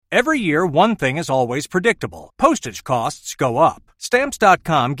Every year, one thing is always predictable. Postage costs go up.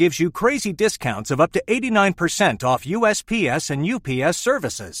 Stamps.com gives you crazy discounts of up to 89% off USPS and UPS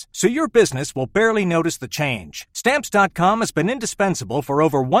services, so your business will barely notice the change. Stamps.com has been indispensable for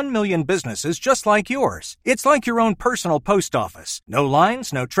over 1 million businesses just like yours. It's like your own personal post office. No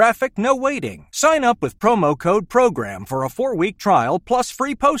lines, no traffic, no waiting. Sign up with promo code PROGRAM for a 4-week trial plus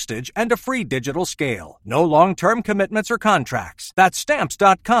free postage and a free digital scale. No long-term commitments or contracts. That's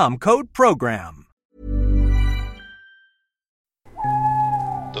Stamps.com, code PROGRAM.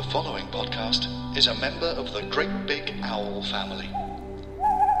 The following podcast is a member of the Great Big Owl family.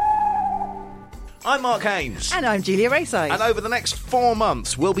 I'm Mark Haynes. And I'm Julia Rayside. And over the next 4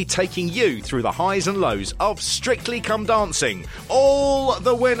 months, we'll be taking you through the highs and lows of Strictly Come Dancing. All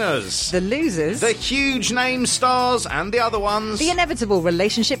the winners. The losers. The huge name stars and the other ones. The inevitable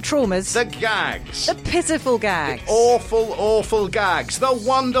relationship traumas. The gags. The pitiful gags. The awful, awful gags. The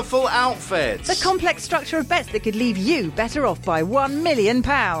wonderful outfits. The complex structure of bets that could leave you better off by £1 million.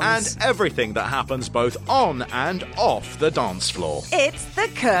 And everything that happens both on and off the dance floor. It's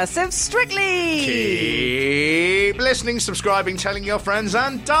the Curse of Strictly. Keep listening, subscribing, telling your friends,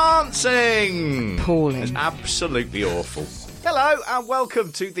 and dancing. Appalling. It's absolutely awful. Hello and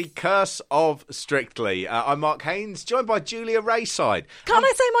welcome to the Curse of Strictly. I'm Mark Haynes, joined by Julia Rayside. Can't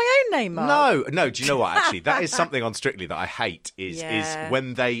I say my own name, Mark? No. Do you know what? Actually, that is something on Strictly that I hate. Is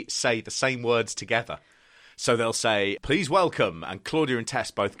when they say the same words together. So they'll say, please welcome, and Claudia and Tess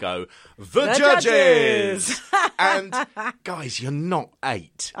both go, the judges! And, guys, you're not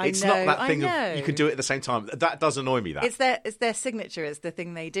 8. It's not that thing of you can do it at the same time. That does annoy me, that. It's their signature. It's the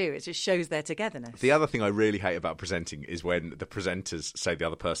thing they do. It just shows their togetherness. The other thing I really hate about presenting is when the presenters say the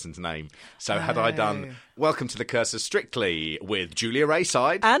other person's name. So had I done, welcome to the Curse of Strictly with Julia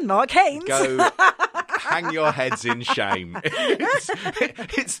Rayside. And Mark Haynes. Go... hang your heads in shame.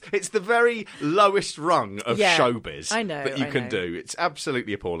 It's the very lowest rung of showbiz that you can do. It's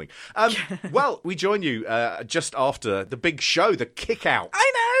absolutely appalling. Well, we join you just after the big show, the kick-out.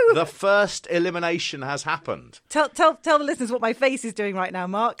 I know! The first elimination has happened. Tell the listeners what my face is doing right now,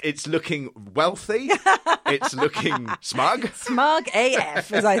 Mark. It's looking wealthy. It's looking smug. Smug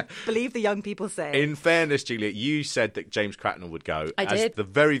AF, as I believe the young people say. In fairness, Julia, you said that James Cracknell would go. I did. The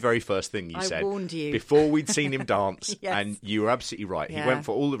very, very first thing you said. I warned you. Before we'd seen him dance, Yes. and you were absolutely right. Yeah. He went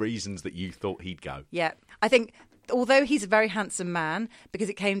for all the reasons that you thought he'd go. Yeah. I think, although he's a very handsome man, because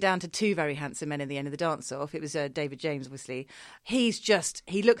it came down to 2 very handsome men in the end of the dance-off, it was David James, obviously, he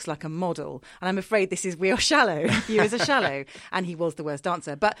looks like a model. And I'm afraid this is real shallow. Viewers are shallow. And he was the worst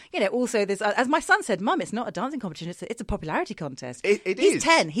dancer. But, also there's, as my son said, Mum, it's not a dancing competition, it's a popularity contest. He's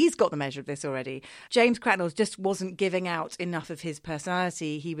 10. He's got the measure of this already. James Cracknell just wasn't giving out enough of his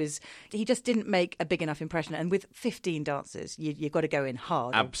personality. He just didn't make a big enough impression. And with 15 dancers, you've got to go in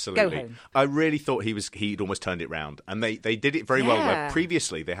hard. Absolutely. Go home. I really thought he'd almost turned it round. And they did it very well. Where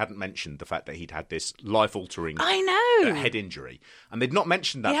previously they hadn't mentioned the fact that he'd had this life-altering head injury. And they'd not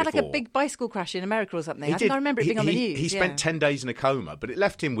mentioned that before. He had like a big bicycle crash in America or something. I remember it being on the news. He spent 10 days in a coma, but it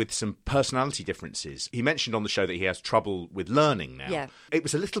left him with some personality differences. He mentioned on the show that he has trouble with learning now. Yeah. It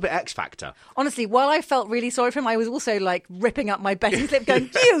was a little bit X-Factor. Honestly, while I felt really sorry for him, I was also like ripping up my betting slip going,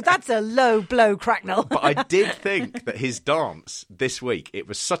 that's a low blow, Cracknell. But I did think that his dance this week, it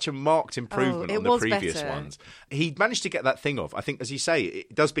was such a marked improvement on the previous ones. He managed to get that thing off. I think, as you say,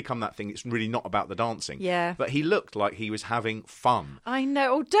 it does become that thing. It's really not about the dancing. Yeah. But he looked like he was having fun. I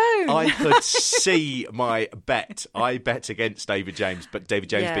know. Oh, don't. I could see my bet. I bet against David James, but David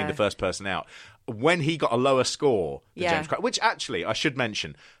James being the first person out. When he got a lower score than James Cracknell, which actually, I should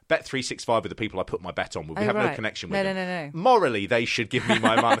mention, Bet365 are the people I put my bet on with. We have no connection with them. No. Morally, they should give me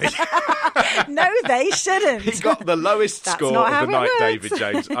my money. No, they shouldn't. He got the lowest score of the night, David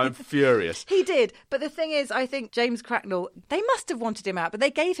James. I'm furious. He did. But the thing is, I think James Cracknell, they must have wanted him out, but they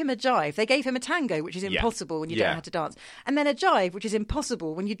gave him a jive. They gave him a tango, which is impossible when you don't know how to dance. And then a jive, which is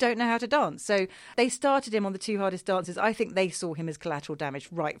impossible when you don't know how to dance. So they started him on the 2 hardest dances. I think they saw him as collateral damage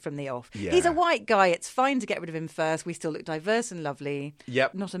right from the off. Yeah. He's a white guy. It's fine to get rid of him first. We still look diverse and lovely.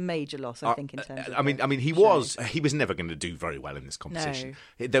 Yep. Not a major loss, I think, in terms of I mean, he was never going to do very well in this competition.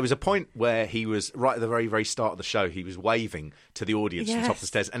 No. There was a point where he was, right at the very, very start of the show, he was waving to the audience from top of the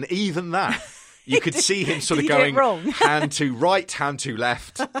stairs. And even that, You could see him sort of Did he do it going wrong? hand to right, hand to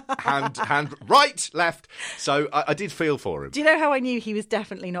left, hand right, left. So I did feel for him. Do you know how I knew he was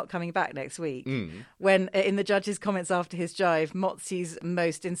definitely not coming back next week? When, in the judges' comments after his jive, Motzi's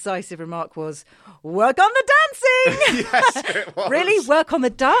most incisive remark was, "Work on the dancing!" Yes, it was. Really? Work on the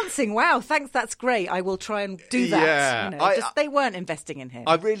dancing? Wow, thanks, that's great. I will try and do that. Yeah. They weren't investing in him.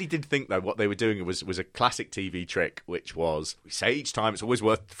 I really did think, though, what they were doing was a classic TV trick, which was, we say each time, it's always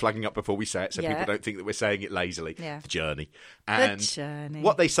worth flagging up before we say it so people don't think that we're saying it lazily. Yeah. The journey. And The journey.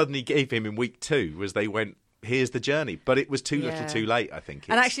 what they suddenly gave him in week 2 was they went, here's the journey. But it was too little too late, I think.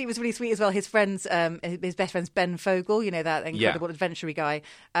 And actually, it was really sweet as well. His friends, his best friend's Ben Fogle, that incredible adventure guy,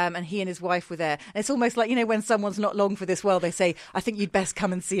 and he and his wife were there. And it's almost like, when someone's not long for this world, they say, "I think you'd best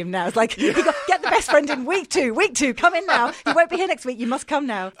come and see him now." It's like, get the best friend in week 2, come in now. He won't be here next week. You must come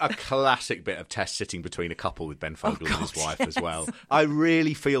now. A classic bit of Tess sitting between a couple with Ben Fogle and his wife as well. I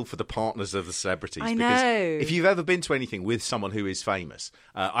really feel for the partners of the celebrities. I because know. if you've ever been to anything with someone who is famous,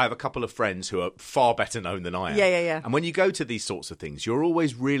 I have a couple of friends who are far better known than I am. Yeah. And when you go to these sorts of things, you're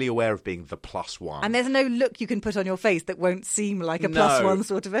always really aware of being the plus one. And there's no look you can put on your face that won't seem like a plus one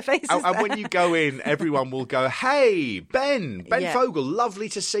sort of a face. And when you go in, everyone will go, "Hey, Ben Yeah. Fogle, lovely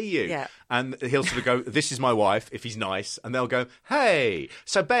to see you." Yeah. And he'll sort of go, "This is my wife," if he's nice. And they'll go, "Hey,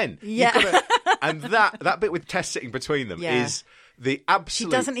 so Ben." Yeah. You've got to... And that bit with Tess sitting between them is the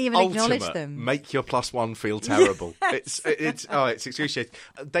absolute doesn't even acknowledge ultimate them. Make your plus one feel terrible. It's excruciating.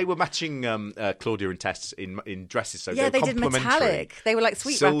 They were matching Claudia and Tess in dresses, so they were did complementary. metallic. They were like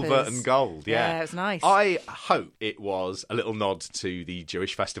sweet silver rappers. and gold. Yeah, it was nice. I hope it was a little nod to the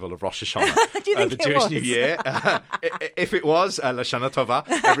Jewish festival of Rosh Hashanah, Do you think the it Jewish was? New Year. If it was, Lashana Tova,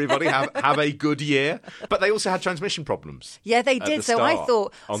 everybody have a good year. But they also had transmission problems. Yeah, they at did. the So I start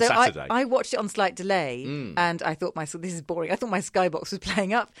thought on Saturday. I watched it on slight delay, and I thought this is boring. I thought my Skybox was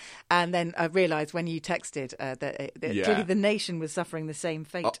playing up, and then I realised when you texted that clearly the nation was suffering the same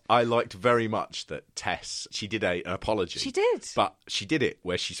fate. I liked very much that Tess, she did an apology. She did. But she did it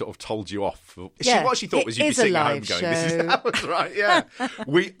where she sort of told you off. Yeah, what she thought it was you'd be is a sitting at home live going, "This is show." that was right, yeah.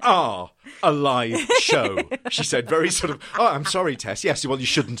 We are a live show," she said, very sort of, "Oh, I'm sorry, Tess. Yes, well, you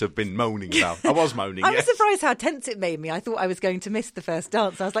shouldn't have been moaning about." I was moaning, I was yes. surprised how tense it made me. I thought I was going to miss the first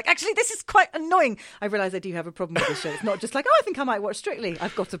dance. I was like, actually, this is quite annoying. I realise I do have a problem with this show. It's not just like, I think I might watch Strictly.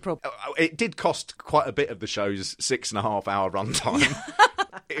 I've got a problem. It did cost quite a bit of the show's 6.5 hour runtime.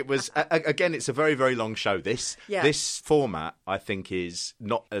 It was, again, it's a very, very long show. This format, I think, is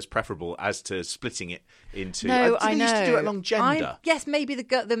not as preferable as to splitting it into... No, I know. Used to do it along gender. Yes, maybe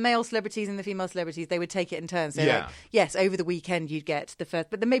the male celebrities and the female celebrities, they would take it in turns. So Yeah. like, yes, over the weekend you'd get the first,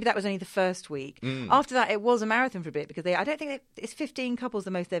 but then maybe that was only the first week. After that, it was a marathon for a bit because I don't think it's 15 couples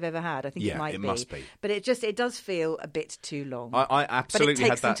the most they've ever had. I think Yeah, it might it be. must be. But it does feel a bit too long. I absolutely but it takes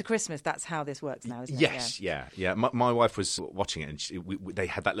had them that. to Christmas. That's how this works now, isn't it? Yes, yeah. My wife was watching it, and they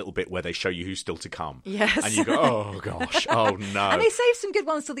had that little bit where they show you who's still to come. Yes. And you go, "Oh gosh, oh no." And they saved some good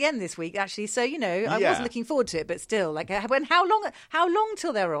ones till the end this week, actually. So I wasn't looking forward to it, but still, like, how long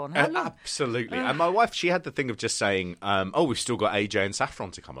till they're on? How long? Absolutely. And my wife, she had the thing of just saying, "We've still got AJ and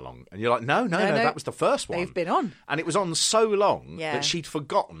Saffron to come along," and you're like, no, that was the first one. They've been on, and it was on so long that she'd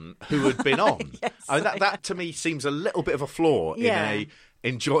forgotten who had been on. Yes. I mean, that to me seems a little bit of a flaw in a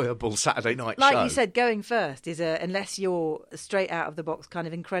enjoyable Saturday night show. Like you said, going first is unless you're a straight out of the box kind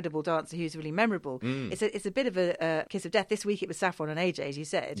of incredible dancer who's really memorable. It's a bit of a kiss of death. This week it was Saffron and AJ, as you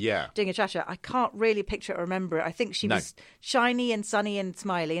said. Yeah. Doing a cha-cha. I can't really picture it or remember it. I think she was shiny and sunny and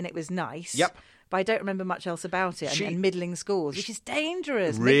smiley, and it was nice. Yep. But I don't remember much else about it. And middling scores, which is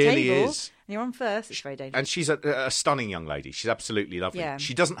dangerous. Really Mid-table, is. And you're on first. It's very dangerous. And she's a stunning young lady. She's absolutely lovely. Yeah.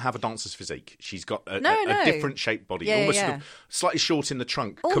 She doesn't have a dancer's physique. She's got a different shaped body, Yeah, almost yeah. Sort of slightly short in the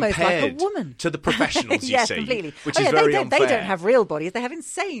trunk, Almost compared like a woman. to the professionals you Yeah, see, completely. which is very unfair. They don't have real bodies. They have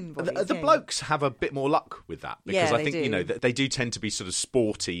insane bodies. The blokes have a bit more luck with that because Yeah, I they think do. they do tend to be sort of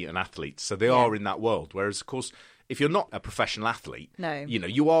sporty and athletes, so they are in that world. Whereas, of course, if you're not a professional athlete, No.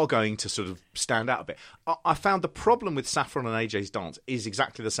 you are going to sort of stand out a bit. I found the problem with Saffron and AJ's dance is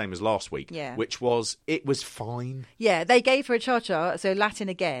exactly the same as last week, which was it was fine. Yeah, they gave her a cha-cha, so Latin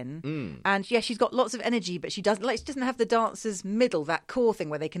again. And she's got lots of energy, but she doesn't have the dancer's middle, that core thing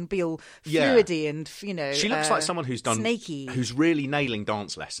where they can be all fluidy and, She looks like someone who's done snaky. who's really nailing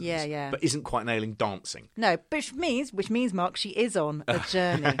dance lessons, but isn't quite nailing dancing. No, which means, Mark, she is on a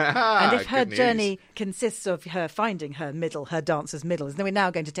journey. And if her Good journey consists of her finding her middle, her dancer's middle, as we're now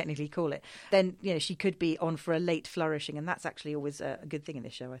going to technically call it, then she could be on for a late flourishing, and that's actually always a good thing in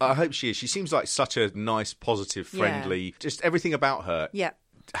this show, I think. I hope she is. She seems like such a nice, positive, friendly, just everything about her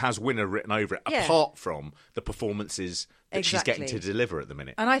has winner written over it, apart from the performances that she's getting to deliver at the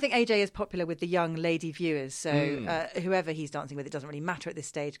minute. And I think AJ is popular with the young lady viewers, so whoever he's dancing with, it doesn't really matter at this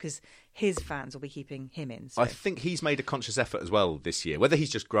stage because his fans will be keeping him in. So. I think he's made a conscious effort as well this year, whether he's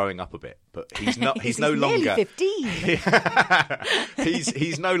just growing up a bit, but he's not. He's no nearly longer 15.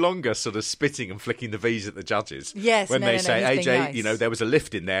 he's no longer sort of spitting and flicking the V's at the judges. Yes, when they say, he's AJ, being nice. there was a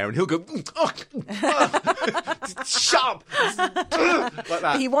lift in there, and he'll go, shut up, like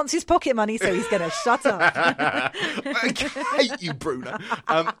that. He wants his pocket money, so he's going to shut up. I hate you, Bruno.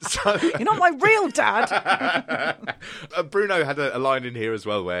 So You're not my real dad. Bruno had a line in here as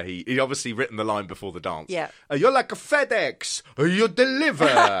well where he obviously written the line before the dance. Yeah. You're like a FedEx. You deliver.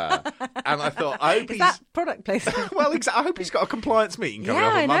 And I thought, I hope Is that product placement? Well, I hope he's got a compliance meeting coming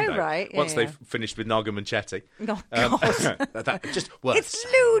up on Monday. I know, right? Yeah, once they've finished with Naga Manchetti. Oh, God. That just worth It's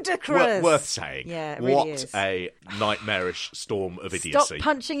ludicrous. Worth saying. Yeah, it really what is. A nightmarish storm of idiocy. Stop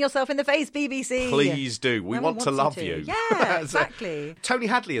punching yourself in the face, BBC. Please do. We No one want to wants love you. Yeah, exactly. Tony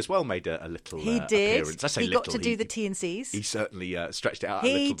Hadley as well made a little He did. appearance. I say he little. got to do the T&Cs. He certainly stretched it out a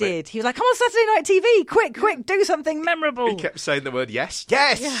little He bit. did. He was like, come on Saturday Night TV, quick, do something memorable. He kept saying the word yes.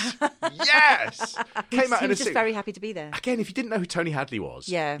 Yes! Yes! Came out He in was a just very happy to be there. Again, if you didn't know who Tony Hadley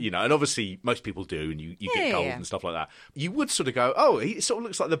was, and obviously most people do, and you get gold and stuff like that, you would sort of go, oh, he sort of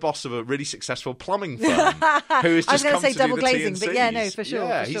looks like the boss of a really successful plumbing firm who has just I was going come to say double do the glazing, T&Cs. but yeah, no, for sure,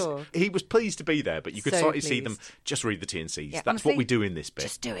 Yeah, for sure. He was pleased to be there, but you could So slightly see pleased. them just read the T&Cs. Yeah, That's honestly, what we do in this bit.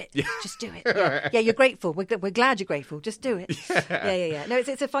 Just do it. Just do it. Yeah, you're grateful. We're glad you're grateful. Just do it. Yeah. No,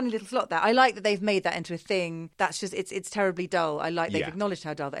 it's a funny little slot there. I like that they've made that into a thing. That's just it's terribly dull. I like they've acknowledged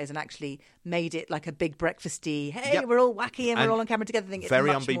how dull that is and actually made it like a big breakfasty. Hey, we're all wacky and we're all on camera together. Thing. It's very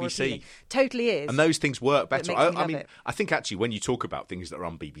much on more BBC. appealing. Totally is. And those things work better. I mean, it. I think actually when you talk about things that are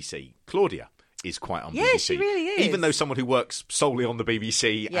on BBC, Claudia is quite on BBC. Yeah, she really is. Even though someone who works solely on the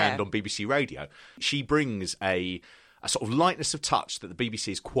BBC Yeah. and on BBC Radio, she brings a sort of lightness of touch that the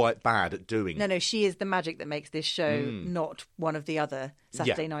BBC is quite bad at doing. No, she is the magic that makes this show not one of the other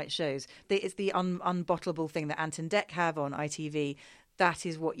Saturday night shows. It's the unbottleable thing that Ant and Dec have on ITV. That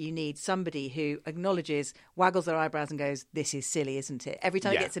is what you need. Somebody who acknowledges, waggles their eyebrows and goes, this is silly, isn't it? Every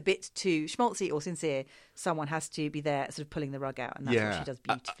time it gets a bit too schmaltzy or sincere, someone has to be there sort of pulling the rug out. And that's what she does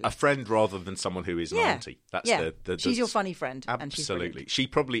beautifully. A friend rather than someone who is an auntie. That's She's your funny friend. Absolutely. And she's she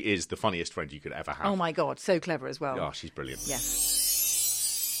probably is the funniest friend you could ever have. oh, my God. So clever as well. Oh, she's brilliant. Yeah.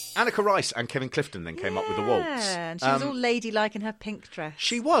 Annika Rice and Kevin Clifton then came up with the waltz. And she was all ladylike in her pink dress.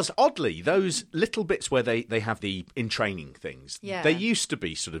 She was, oddly, those little bits where they have the in-training things, they used to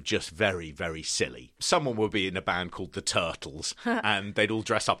be sort of just very, very silly. Someone would be in a band called the Turtles, and they'd all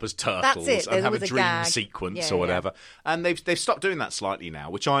dress up as turtles That's it. and have a There was dream gag. sequence or whatever. And they've stopped doing that slightly now,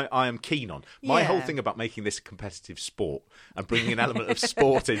 which I am keen on. My whole Yeah. thing about making this a competitive sport and bringing an element of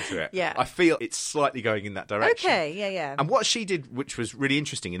sport into it, Yeah. I feel it's slightly going in that direction. Okay, yeah. And what she did, which was really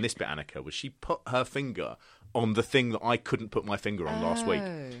interesting in this bit, Annika, was she put her finger on the thing that I couldn't put my finger on last week.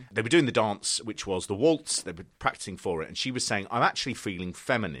 They were doing the dance, which was the waltz. They were practicing for it. And she was saying, I'm actually feeling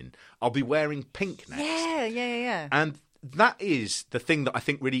feminine. I'll be wearing pink next. Yeah. And that is the thing that I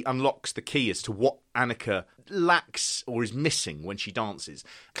think really unlocks the key as to what Annika lacks or is missing when she dances.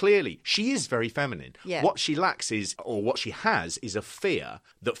 Clearly, she is very feminine. Yeah. What she lacks is, or what she has, is a fear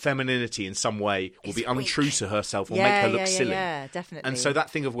that femininity in some way will be untrue to herself or make her look silly. Yeah, definitely. And so that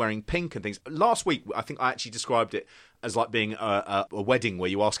thing of wearing pink and things. Last week, I think I actually described it as like being a wedding where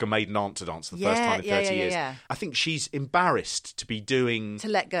you ask a maiden aunt to dance for the first time in 30 years. Yeah. I think she's embarrassed to be doing... To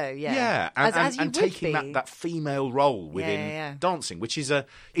let go, yeah. Yeah, As you and would taking be. that female role within dancing, which is a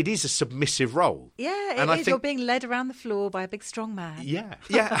submissive role. Yeah, and I is. think, You're being led around the floor by a big strong man. Yeah,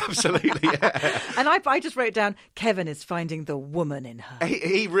 absolutely. Yeah. And I just wrote down, Kevin is finding the woman in her.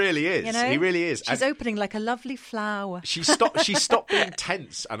 He really is. You know? He really is. She's opening like a lovely flower. She stopped being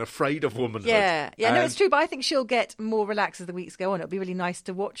tense and afraid of womanhood. Yeah, no, it's true, but I think she'll get more relaxed as the weeks go on. It'll be really nice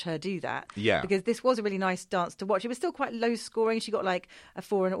to watch her do that. Yeah. Because this was a really nice dance to watch. It was still quite low scoring. She got like a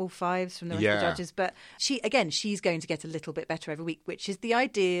 4 and all 5s from the rest of the judges. But she's going to get a little bit better every week, which is the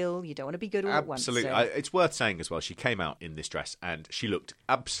ideal. You don't want to be good all at once. Absolutely. So. It's worth saying as well, she came out in this dress and she looked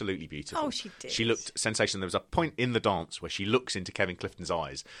absolutely beautiful. Oh, she did. She looked sensational. There was a point in the dance where she looks into Kevin Clifton's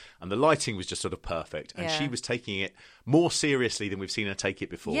eyes and the lighting was just sort of perfect. And she was taking it more seriously than we've seen her take it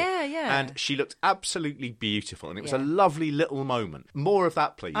before. Yeah. And she looked absolutely beautiful. And it was a lovely little moment. More of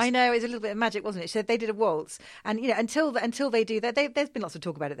that, please. I know, it was a little bit of magic, wasn't it? She said they did a waltz. And, until they do that, there's been lots of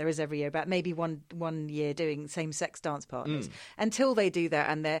talk about it. There is every year about maybe one year doing same-sex dance partners. Until they do that,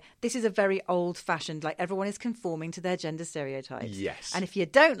 and this is a very old-fashioned, like everyone is conforming to their gender stereotypes. Yes. And if you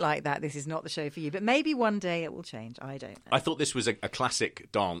don't like that, this is not the show for you. But maybe one day it will change. I don't know. I thought this was a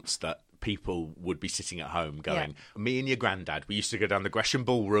classic dance that people would be sitting at home going, me and your granddad, we used to go down the Gresham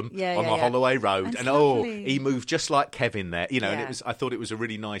Ballroom on the yeah. Holloway Road, and lovely. he moved just like Kevin there, and I thought it was a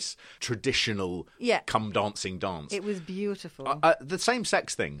really nice traditional come dancing dance. It was beautiful. The same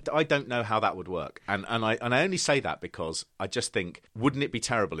sex thing, I don't know how that would work, and I only say that because I just think, wouldn't it be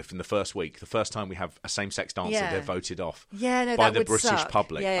terrible if in the first week, the first time we have a same sex dancer, they're voted off by the British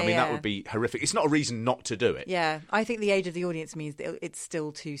public? I mean, that would be horrific. It's not a reason not to do it. Yeah, I think the age of the audience means that it's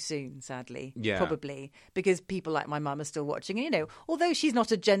still too soon, sadly. Yeah. Probably. Because people like my mum are still watching. And, although she's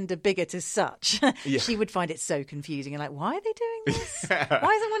not a gender bigot as such, she would find it so confusing. And like, why are they doing this? Why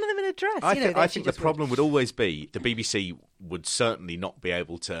isn't one of them in a dress? I think the problem would always be the BBC would certainly not be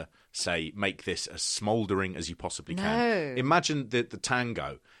able to say, make this as smouldering as you possibly can. No. Imagine the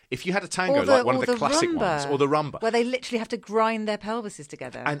tango. If you had a tango like one of the classic rumba, ones, or the rumba, where they literally have to grind their pelvises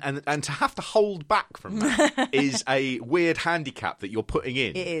together, and to have to hold back from that is a weird handicap that you're putting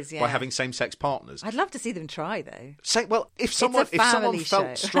in. It is, by having same-sex partners. I'd love to see them try, though. If someone felt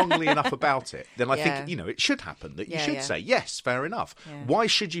show. strongly enough about it, then I think it should happen. That you should say yes, fair enough. Yeah. Why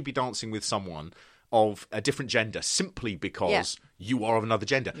should you be dancing with someone of a different gender simply because you are of another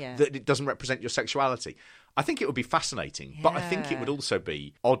gender, that it doesn't represent your sexuality? I think it would be fascinating, but I think it would also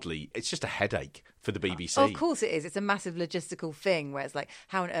be, oddly, it's just a headache for the BBC. Oh, of course it is. It's a massive logistical thing where it's like,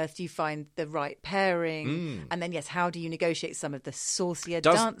 how on earth do you find the right pairing? And then, how do you negotiate some of the saucier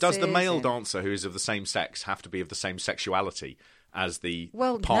dances? Does the male dancer who is of the same sex have to be of the same sexuality as the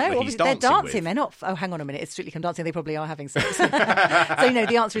partner he's dancing they're dancing. with? They're not. Oh, hang on a minute. It's Strictly Come Dancing. They probably are having sex. So,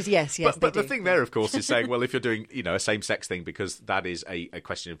 the answer is yes. But the thing there, of course, is saying, well, if you're doing, a same-sex thing, because that is a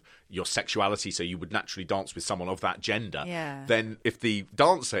question of your sexuality, so you would naturally dance with someone of that gender, then if the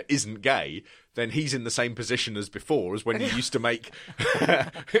dancer isn't gay, then he's in the same position as before, as when you used to make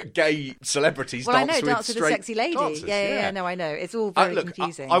gay celebrities dance with a sexy lady. Dancers. Yeah. No, I know. It's all very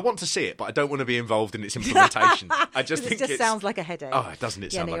confusing. I want to see it, but I don't want to be involved in its implementation. I just think it sounds like a headache. Oh, doesn't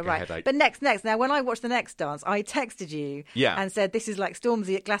it sound like a headache? But next. Now, when I watched the next dance, I texted you and said, this is like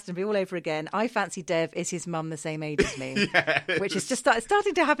Stormzy at Glastonbury all over again. I fancy Dev. Is his mum the same age as me? Which is just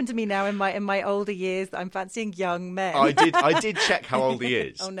starting to happen to me now in my older years, that I'm fancying young men. I did check how old he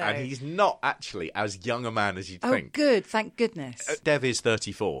is. Oh, no. And he's not actually as young a man as you'd think. Oh, good. Thank goodness. Dev is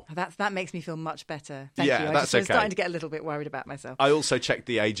 34. That makes me feel much better. Thank you. I'm starting to get a little bit worried about myself. I also checked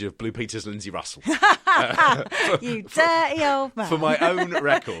the age of Blue Peter's Lindsay Russell. You dirty old man. For my own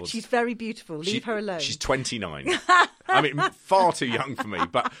record. She's very beautiful. Leave her alone. She's 29. I mean, far too young for me,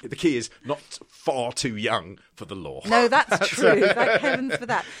 but the key is not far too young for the law. No, that's true. Thank heavens for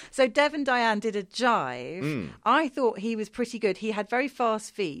that. So Dev and Diane did a jive. I thought he was pretty good. He had very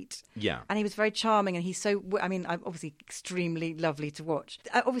fast feet. Yeah. And he was very charming, and he's so, obviously extremely lovely to watch.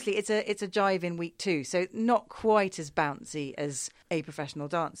 Obviously, it's a jive in week 2, so not quite as bouncy as a professional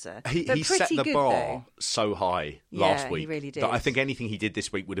dancer. He set the bar so high last week he really did. that I think anything he did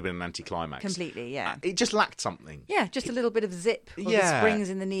this week would have been an anticlimax. Completely, yeah. It just lacked something. Yeah, just a little bit of zip, or the springs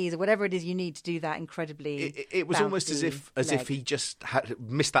in the knees, or whatever it is you need to do that incredibly. It was almost as if he just had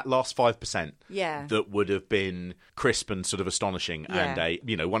missed that last 5%. Yeah. That would have been crisp and sort of astonishing,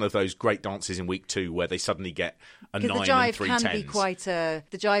 and one of those great dances in week 2 where they suddenly get a 9 and 3 10s. Because the jive can be quite the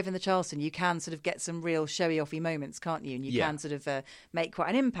jive and the Charleston. You can sort of get some real showy offy moments, can't you? And you can sort of make quite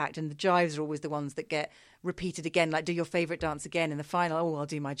an impact. And the jives are always the ones that get repeated again, like do your favourite dance again in the final. Oh, I'll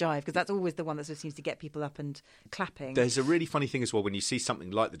do my jive, because that's always the one that sort of seems to get people up and clapping. There's a really funny thing as well when you see something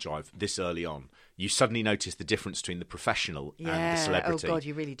like the jive this early on. You suddenly notice the difference between the professional and the celebrity. Oh God,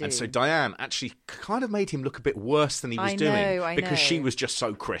 you really do. And so Diane actually kind of made him look a bit worse than he was doing, because she was just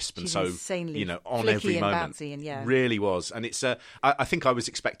so crisp and so insanely on every and moment. Bouncy and really was. And it's I think I was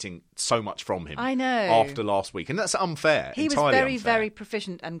expecting so much from him. I know. After last week, and that's unfair. He was very very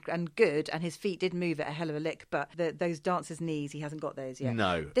proficient and good, and his feet did move at a hell of a lick. But those dancers' knees, he hasn't got those yet.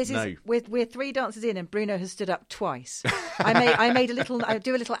 No, we're 3 dances in, and Bruno has stood up twice. I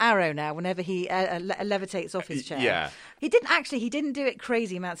do a little arrow now whenever he levitates off his chair. Yeah. He didn't do it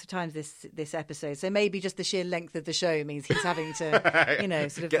crazy amounts of times this episode. So maybe just the sheer length of the show means he's having to,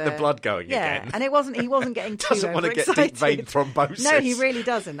 sort of get the blood going again. And he wasn't getting too doesn't want to get deep vein thrombosis. No, he really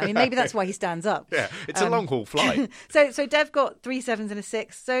doesn't. I mean, maybe that's why he stands up. Yeah, it's a long haul flight. So Dev got 3 7s and a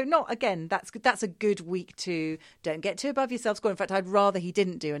 6. So not again. That's a good week to don't get too above yourself score. In fact, I'd rather he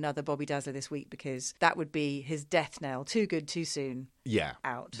didn't do another Bobby Dazzler this week, because that would be his death knell. Too good, too soon.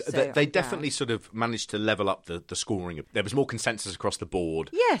 out. They definitely sort of managed to level up the scoring. There was more consensus across the board.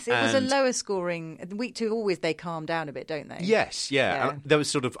 Yes, it was a lower scoring. Week 2, always they calm down a bit, don't they? Yes, yeah. And there was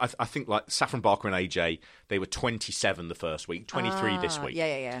sort of, I think, like Saffron Barker and AJ, they were 27 the first week, 23 this week.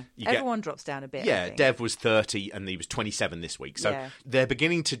 Yeah. Everyone drops down a bit. Yeah, Dev was 30 and he was 27 this week. So they're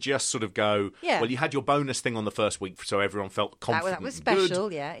beginning to just sort of go, well, you had your bonus thing on the first week, so everyone felt confident. That was special,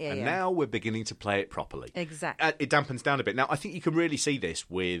 good, yeah. And now we're beginning to play it properly. Exactly. It dampens down a bit. Now, I think you can really see this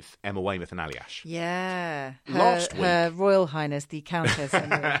with Emma Weymouth and Aliash. Yeah. Last week. Her Royal Highness, the Countess.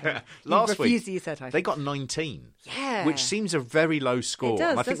 Last week, they got 19. Yeah. Which seems a very low score. It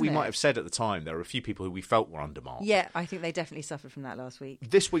does, and I think we doesn't might it? have said at the time there were a few people who we felt were undermarked. Yeah, I think they definitely suffered from that last week.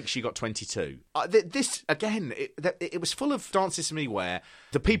 This week she got 22. This, again, it was full of dances to me where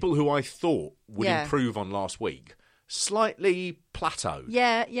the people who I thought would improve on last week slightly plateaued.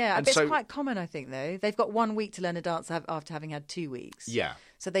 Yeah. And it's quite common, I think, though. They've got 1 week to learn a dance after having had 2 weeks. Yeah.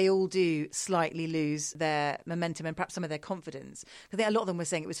 So they all do slightly lose their momentum and perhaps some of their confidence. Because a lot of them were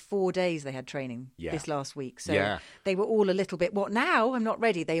saying it was 4 days they had training this last week. So they were all a little bit, what now? I'm not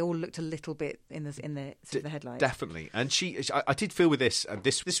ready. They all looked a little bit in the sort of the headlights. Definitely. And I did feel with this,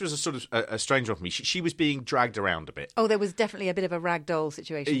 this was a sort of a strange one for me. She was being dragged around a bit. Oh, there was definitely a bit of a ragdoll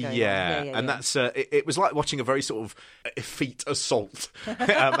situation going on. Yeah. And that's it was like watching a very sort of effete assault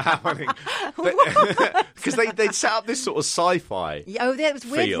happening. Because they'd set up this sort of sci-fi. Oh, there was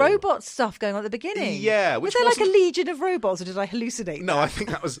weird robot stuff going on at the beginning. Yeah, was there like a legion of robots, or did I hallucinate? No, I think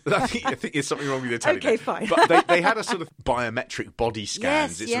that was. I think there's something wrong with your television. Okay, fine. But they had a sort of biometric body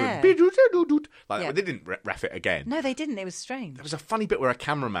scans. Yes, Sort of, they didn't ref it again. No, they didn't. It was strange. There was a funny bit where a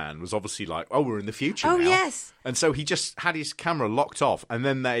cameraman was obviously like, "Oh, we're in the future now." Oh, yes. And so he just had his camera locked off, and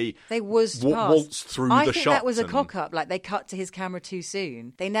then they waltzed through the shot. I think that was a cock-up. Like, they cut to his camera too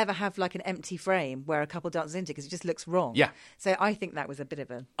soon. They never have, like, an empty frame where a couple dances into because it just looks wrong. Yeah. So I think that was a bit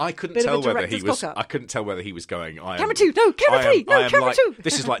of a... I couldn't tell whether he was... I couldn't tell whether he was going... Camera 2! No, camera 3! No, camera 2!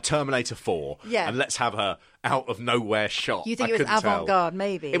 This is like Terminator 4. Yeah. And let's have her out of nowhere shot. You think it was avant-garde,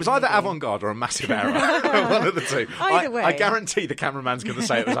 maybe? It was either avant-garde or a massive error. One of the two. Either way. I guarantee the cameraman's going to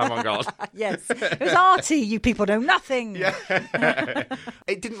say it was avant-garde. Yes. It was arty. You people know nothing. Yeah.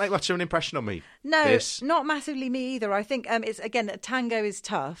 It didn't make much of an impression on me. No, not massively me either. I think it's, again, a tango is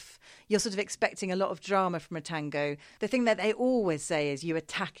tough. You're sort of expecting a lot of drama from a tango. The thing that they always say is you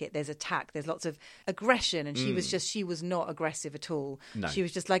attack it. There's attack. There's lots of aggression. And she was not aggressive at all. No. She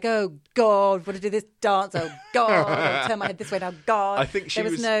was just like, oh, God, want to do this dance? Oh, God, I'll turn my head this way now. God. I think she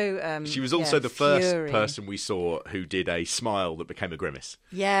was also the first person we saw who did a smile that became a grimace.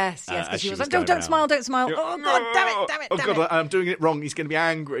 Yes, because she was like, don't smile. Oh, God, damn it. Oh, God, I'm doing it wrong. He's going to be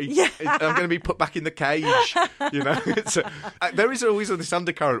angry. Yeah. I'm going to be put back in the cage. You know, there is always this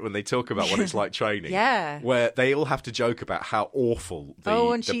undercurrent when they talk about what it's like training. Yeah. Where they all have to joke about how awful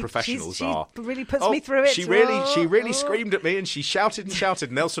the professionals are. She really puts me through it. She really screamed at me and she shouted,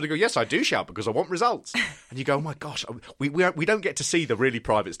 and they'll sort of go, yes, I do shout because I want results. And you go, oh my gosh, we don't get to see the really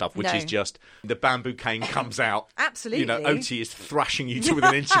private stuff, which is just the bamboo cane comes out. Absolutely. You know, OT is thrashing you to within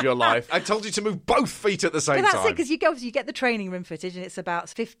an inch of your life. I told you to move both feet at the same time. But that's it, because you get the training room footage and it's about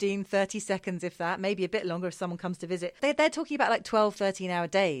 15, 30 seconds, if that, maybe a bit longer if someone comes to visit. They're talking about like 12, 13-hour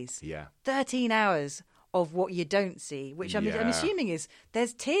days. Yeah. 13 hours of what you don't see, which I'm assuming is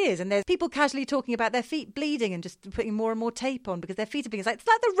there's tears and there's people casually talking about their feet bleeding and just putting more and more tape on because their feet are being... It's like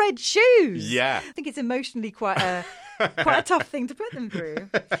the red shoes. Yeah. I think it's emotionally quite a tough thing to put them through.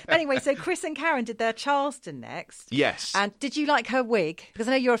 But anyway, so Chris and Karen did their Charleston next. Yes. And did you like her wig? Because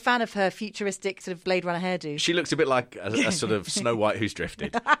I know you're a fan of her futuristic sort of Blade Runner hairdo. She looks a bit like a sort of Snow White who's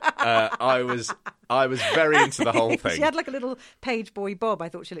drifted. I was very into the whole thing. She had like a little page boy bob. I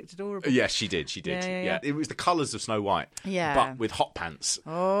thought she looked adorable. Yes, she did. Yeah. It was the colours of Snow White, but with hot pants.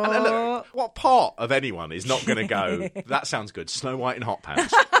 Oh. And look, what part of anyone is not going to go, that sounds good, Snow White in hot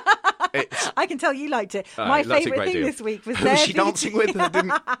pants? I can tell you liked it. My favourite thing this week was who was she dancing with?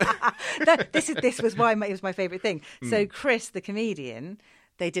 This was why it was my favourite thing. So Chris, the comedian,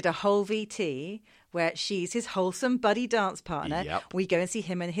 they did a whole VT where she's his wholesome buddy dance partner. Yep. We go and see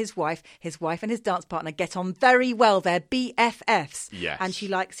him and his wife. His wife and his dance partner get on very well. They're BFFs. Yes. And she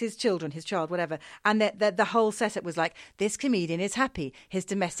likes his child, whatever. And the whole setup was like, this comedian is happy. His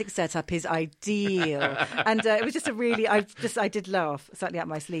domestic setup is ideal. And it was just a really, I did laugh slightly up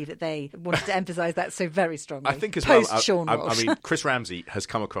my sleeve that they wanted to emphasise that so very strongly. I think as Sean I mean, Chris Ramsey has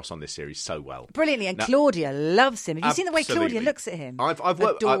come across on this series so well. Brilliantly. And Claudia loves him. Have you seen the way Claudia looks at him? I've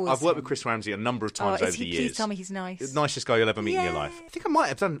worked with Chris Ramsey a number of times times over the years. Please tell me he's nice. The nicest guy you'll ever meet in your life. I think I might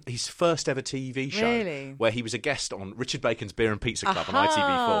have done his first ever TV show. Really? Where he was a guest on Richard Bacon's Beer and Pizza Club on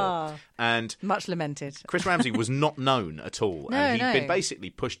ITV4. And much lamented. Chris Ramsey was not known at all. No, and he'd been basically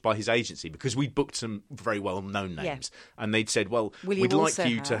pushed by his agency because we'd booked some very well-known names. Yeah. And they'd said, well, we'd like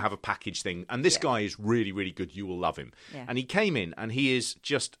you to have a package thing. And this guy is really, really good. You will love him. Yeah. And he came in and he is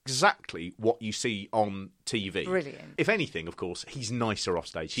just exactly what you see on TV. Brilliant. If anything, of course, he's nicer off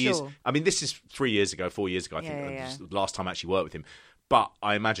stage. He is. I mean, this is 4 years ago, I think, the last time I actually worked with him. But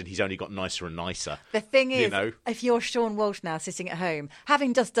I imagine he's only got nicer and nicer. The thing is, if you're Sean Walsh now sitting at home,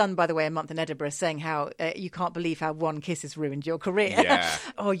 having just done, by the way, a month in Edinburgh, saying how you can't believe how one kiss has ruined your career,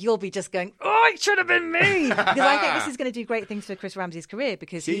 you'll be just going, it should have been me. Because I think this is going to do great things for Chris Ramsey's career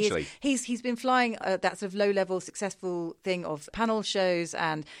because he's been flying that sort of low-level, successful thing of panel shows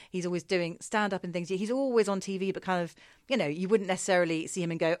and he's always doing stand-up and things. He's always on TV, but kind of, you wouldn't necessarily see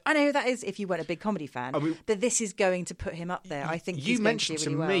him and go, I know who that is if you weren't a big comedy fan. But this is going to put him up there. I think you mentioned to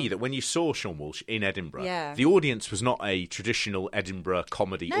me that when you saw Sean Walsh in Edinburgh, the audience was not a traditional Edinburgh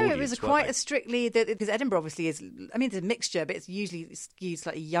comedy audience. No, it was quite a strictly, because Edinburgh obviously is, it's a mixture, but it's usually skewed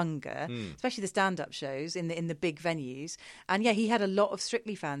slightly younger, especially the stand-up shows in the big venues. And he had a lot of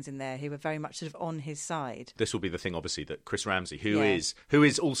Strictly fans in there who were very much sort of on his side. This will be the thing, obviously, that Chris Ramsey, who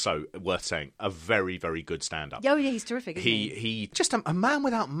is also, worth saying, a very, very good stand-up. Oh, yeah, he's terrific. He just a man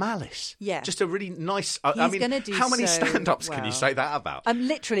without malice. Yeah. Just a really nice... how many stand-ups can you say that about?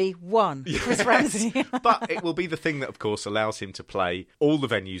 Literally one, Chris Ramsey. But it will be the thing that, of course, allows him to play all the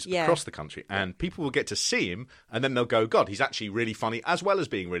venues across the country. And people will get to see him, and then they'll go, God, he's actually really funny, as well as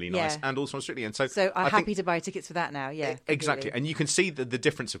being really nice, and also on Strictly. And so I'm happy to buy tickets for that now, Exactly. And you can see the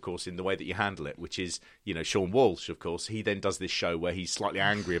difference, of course, in the way that you handle it, which is, Sean Walsh, of course, he then does this show where he's slightly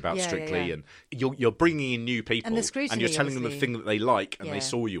angry about Strictly, and you're bringing in new people, and you're telling them the thing that they like and they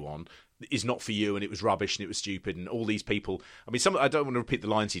saw you on is not for you, and it was rubbish and it was stupid, and all these people. I mean, I don't want to repeat the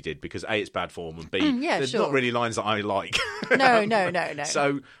lines he did because A, it's bad form, and B, there's not really lines that I like. No.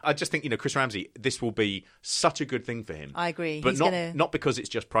 So I just think, Chris Ramsey, this will be such a good thing for him. I agree. But not because it's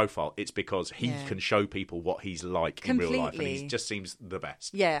just profile, it's because he can show people what he's like in real life, and he just seems the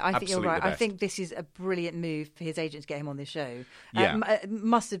best. Yeah, I think you're right. I think this is a brilliant move for his agent to get him on this show. It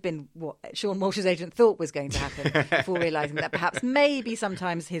must have been what Sean Walsh's agent thought was going to happen before realising that perhaps maybe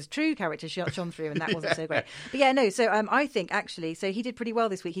sometimes his true character shone through, and that wasn't so great. But so I think actually, so he did pretty well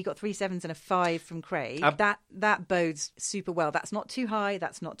this week. He got 3 7s and a 5 from Craig. That bodes super well. That's not too high,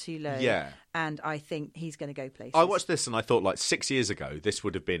 that's not too low. Yeah. And I think he's going to go places. I watched this and I thought, 6 years ago, this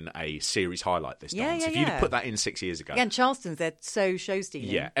would have been a series highlight, this dance. If you'd have put that in 6 years ago. Yeah, and Charleston's, they're so show-stealing.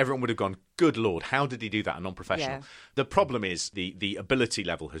 Yeah, everyone would have gone, good Lord, how did he do that? A non-professional. Yeah. The problem is the ability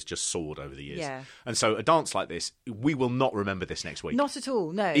level has just soared over the years. Yeah. And so a dance like this, we will not remember this next week. Not at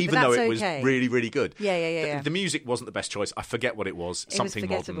all, no. Even though it was really, really good. Yeah. The music wasn't the best choice. I forget what it was. Something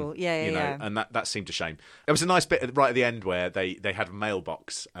was forgettable. Modern. Yeah. And that seemed a shame. There was a nice bit right at the end where they had a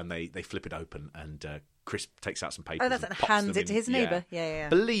mailbox and they flip it open and Chris takes out some papers. Oh, that's and hands it to his neighbour. Yeah.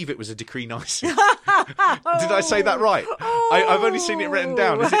 Believe it was a decree nisi. Did I say that right? I've only seen it written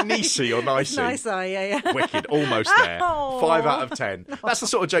down. Is it nisi or nicey? Nice, yeah. Wicked, almost there. 5 out of 10. That's the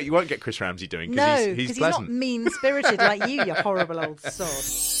sort of joke you won't get Chris Ramsey doing because he's pleasant. He's not mean-spirited like you horrible old sod.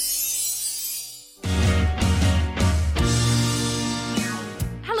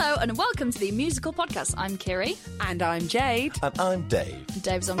 Hello and welcome to the musical podcast. I'm Kiri. And I'm Jade. And I'm Dave.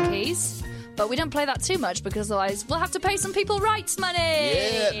 Dave's on keys. But we don't play that too much because otherwise we'll have to pay some people rights money.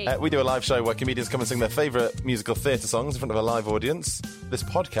 Yeah. We do a live show where comedians come and sing their favourite musical theatre songs in front of a live audience. This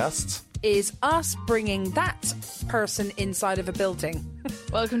podcast is us bringing that person inside of a building.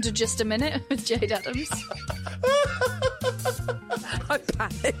 Welcome to Just a Minute with Jade Adams. I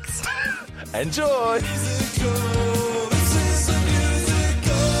panicked. Enjoy!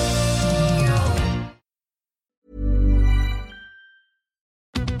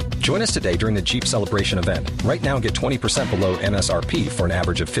 Join us today during the Jeep Celebration event. Right now, get 20% below MSRP for an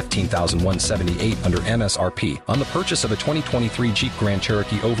average of $15,178 under MSRP on the purchase of a 2023 Jeep Grand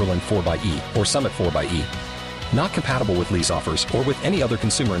Cherokee Overland 4xE or Summit 4xE. Not compatible with lease offers or with any other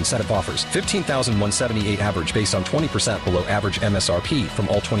consumer incentive offers. $15,178 average based on 20% below average MSRP from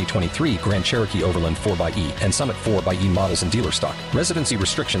all 2023 Grand Cherokee Overland 4xE and Summit 4xE models in dealer stock. Residency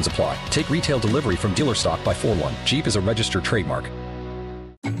restrictions apply. Take retail delivery from dealer stock by 4/1. Jeep is a registered trademark.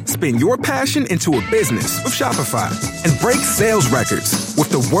 Spin your passion into a business with Shopify and break sales records with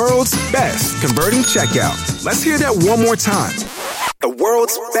the world's best converting checkout. Let's hear that one more time. The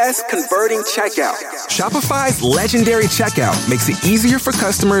world's best converting checkout. Shopify's legendary checkout makes it easier for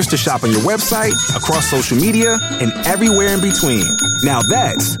customers to shop on your website, across social media, and everywhere in between. Now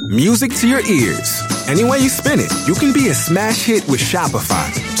that's music to your ears. Any way you spin it, you can be a smash hit with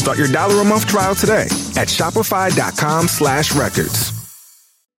Shopify. Start your $1 a month trial today at shopify.com/records.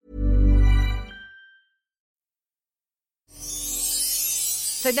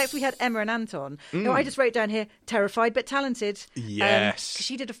 So next we had Emma and Anton. No, I just wrote down here, terrified but talented. Yes. 'Cause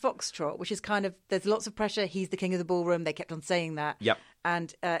she did a foxtrot, which is kind of, there's lots of pressure. He's the king of the ballroom. They kept on saying that. Yep.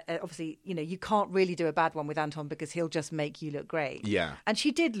 And obviously, you can't really do a bad one with Anton because he'll just make you look great. Yeah. And she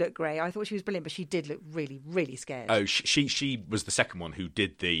did look great. I thought she was brilliant, but she did look really, really scared. Oh, she was the second one who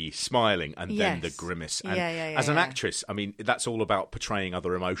did the smiling and then the grimace. And as an actress, I mean, that's all about portraying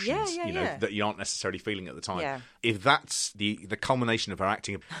other emotions, that you aren't necessarily feeling at the time. Yeah. If that's the culmination of her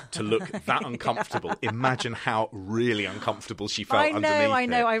acting to look that uncomfortable, imagine how really uncomfortable she felt underneath I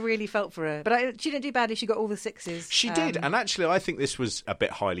know. it. I really felt for her. But she didn't do badly. She got all the 6s. She did. And actually, I think this was a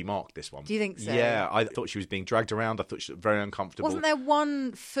bit highly marked, this one. Do you think so? Yeah, I thought she was being dragged around. I thought she looked very uncomfortable. Wasn't there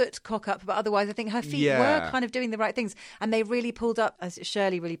one foot cock up? But otherwise, I think her feet were kind of doing the right things. And they really pulled up, as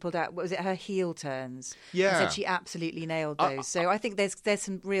Shirley really pulled out, what was it, her heel turns? Yeah. And said she absolutely nailed those. So I think there's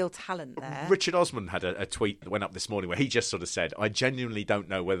some real talent there. Richard Osman had a tweet that went up this morning where he just sort of said, I genuinely don't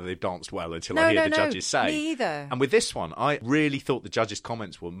know whether they've danced well until I hear the judges say. Me either. And with this one, I really thought the judges'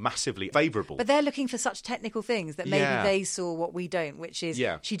 comments were massively favourable. But they're looking for such technical things that maybe they saw what we don't, which is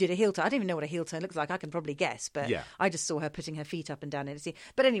she did a heel turn. I don't even know what a heel turn looks like. I can probably guess, but I just saw her putting her feet up and down in the sea.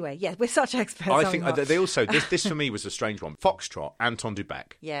 But anyway, we're such experts. I think they also, this for me was a strange one. Foxtrot, Anton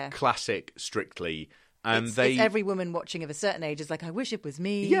Dubek. Yeah. Classic, Strictly. And it's every woman watching of a certain age is like, I wish it was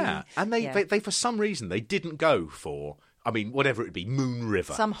me. Yeah. And they for some reason, they didn't go for, I mean, whatever it be, Moon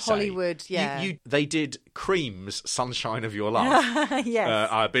River. Some Hollywood, they did Cream's Sunshine of Your Love. Yes.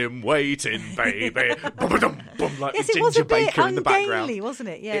 I've been waiting, baby. Boom, like yes, the it was Ginger a bit Baker in the background. ungainly, wasn't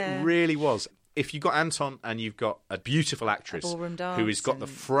it? Yeah. It really was. If you've got Anton and you've got a beautiful actress who has got the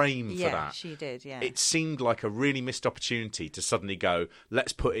frame for that. Yeah, she did, It seemed like a really missed opportunity to suddenly go,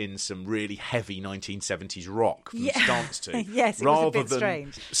 let's put in some really heavy 1970s rock from dance to. Yes, it rather was a bit than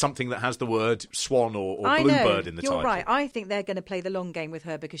strange. Something that has the word swan or bluebird in the title. You're right. I think they're going to play the long game with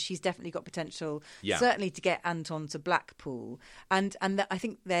her because she's definitely got potential, certainly to get Anton to Blackpool. And I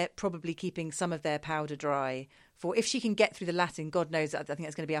think they're probably keeping some of their powder dry for if she can get through the Latin. God knows, I think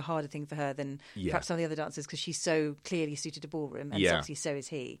that's going to be a harder thing for her than perhaps some of the other dancers because she's so clearly suited to ballroom, and obviously so is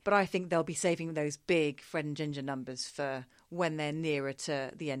he. But I think they'll be saving those big Fred and Ginger numbers for when they're nearer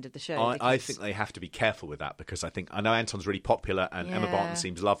to the end of the show. I think they have to be careful with that because I know Anton's really popular and Emma Barton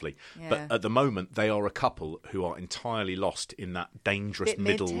seems lovely. But at the moment, they are a couple who are entirely lost in that dangerous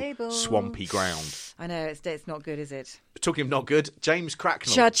middle swampy ground. I know, it's not good, is it? Talking of not good, James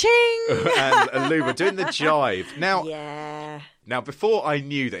Cracknell. Cha-ching! and Luba doing the jive. Now, before I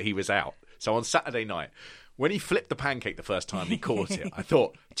knew that he was out, so on Saturday night, when he flipped the pancake the first time and he caught it, I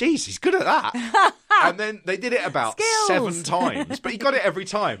thought, geez, he's good at that. And then they did it about 7 times, but he got it every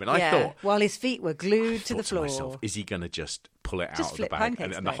time. And I thought, while his feet were glued to the floor. Myself, is he going to just pull it just out of the bag?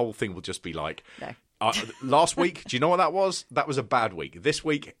 And the whole thing will just be like, no. Last week, do you know what that was? That was a bad week. This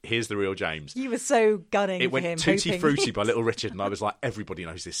week, here's the real James. You were so gunning it for him. It went Tutti Frutti by Little Richard, and I was like, everybody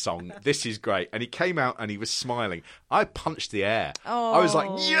knows this song. This is great. And he came out and he was smiling. I punched the air. Oh. I was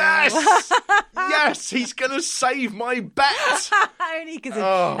like, yes! Yes, he's going to save my bet. Only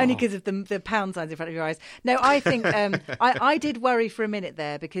because of the pound signs in front of your eyes. No, I think I did worry for a minute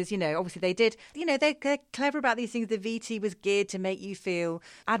there because, obviously they did, they're clever about these things. The VT was geared to make you feel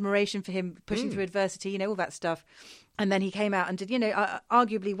admiration for him pushing through adversity, all that stuff. And then he came out and did,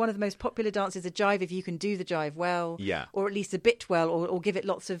 arguably one of the most popular dances, a jive, if you can do the jive well, or at least a bit well, or give it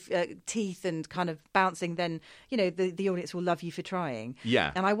lots of teeth and kind of bouncing, then, the audience will love you for trying.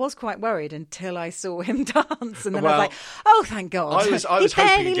 Yeah. And I was quite worried until I saw him dance. And then I was like, oh, thank God. I was he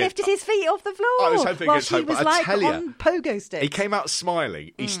barely lifted his feet off the floor. I was hoping while against she hope, was but I tell you, on pogo sticks. He came out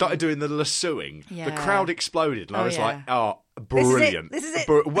smiling. He started doing the lassoing. The crowd exploded. And I was like, brilliant. This is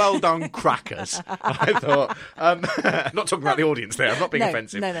it. Well done, crackers. I thought, not talking about the audience there, I'm not being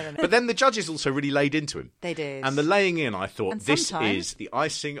offensive. No. But then the judges also really laid into him. They did. And the laying in, I thought, this is the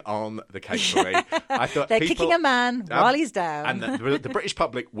icing on the cake for me. I thought they're kicking a man while he's down. And the British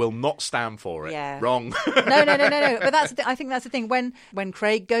public will not stand for it. Yeah. Wrong. No. But I think that's the thing. When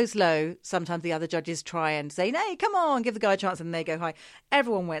Craig goes low, sometimes the other judges try and say, "Hey, come on, give the guy a chance," and they go high.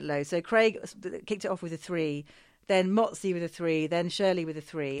 Everyone went low. So Craig kicked it off with a 3. then Motzi with a 3, then Shirley with a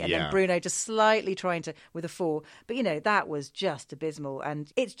 3, and then Bruno just slightly trying to with a 4. But, that was just abysmal.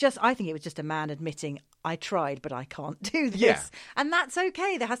 And I think it was just a man admitting, I tried, but I can't do this. Yeah. And that's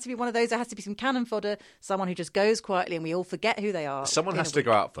okay. There has to be one of those. There has to be some cannon fodder, someone who just goes quietly and we all forget who they are. Someone has to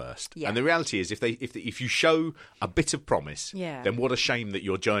go out first. Yeah. And the reality is, if you show a bit of promise, then what a shame that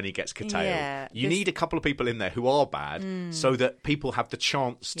your journey gets curtailed. Yeah, you need a couple of people in there who are bad so that people have the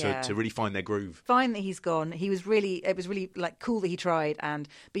chance to really find their groove. Fine that he's gone. It was really like cool that he tried.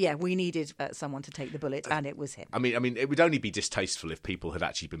 But yeah, we needed someone to take the bullet, and it was him. I mean, it would only be distasteful if people had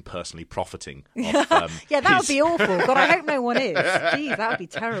actually been personally profiting off yeah, that would be awful. God, I hope no one is. Jeez, that would be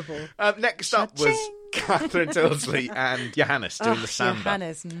terrible. Next up was Catherine Tilsley and Johannes doing the samba.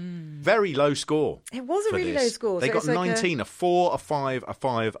 Johannes. Very low score. It was a really low score. They so got 19, a 4, a 5, a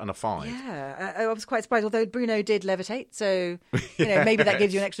 5, and a 5. Yeah, I was quite surprised, although Bruno did levitate, so maybe that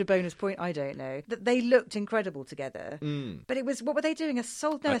gives you an extra bonus point, I don't know. They looked incredible together. But it was, what were they doing? A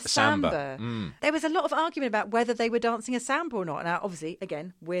samba. There was a lot of argument about whether they were dancing a samba or not. Now, obviously,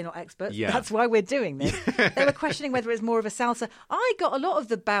 again, we're not experts. Yeah. That's why we're doing this. They were questioning whether it was more of a salsa. I got a lot of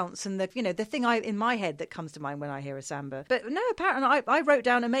the bounce and the thing in my head that comes to mind when I hear a samba. But no, apparently I wrote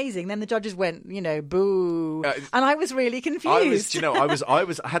down amazing. Then the judges went, boo. And I was really confused.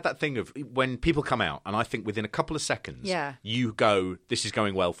 I had that thing of when people come out and I think within a couple of seconds, you go, this is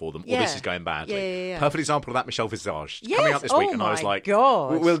going well for them or this is going badly. Yeah. Perfect example of that, Michelle Visage coming out this Oh week, and I was like,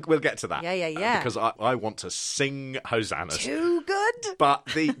 God. We'll get to that. Yeah. Because I want to sing hosannas. Too good. But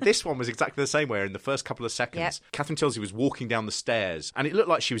this one was exactly the same, where in the first couple of seconds, Catherine Tilsley was walking down the stairs and it looked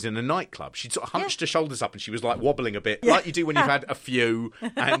like she was in a nightclub. She'd sort of hunched her shoulders up and she was like wobbling a bit, like you do when you've had a few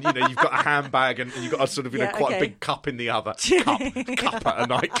and you've got a handbag and you've got a sort of quite a big cup in the other. Cup at a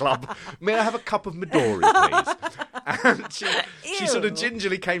nightclub. May I have a cup of Midori, please? And she sort of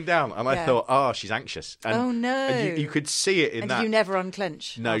gingerly came down and I thought, she's anxious. And, oh no. And you could see it in that. Did you never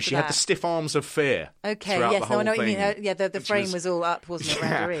unclench? No, she had the stiff arms of fear. Okay, yes, I know what you mean. The frame was all up, wasn't it,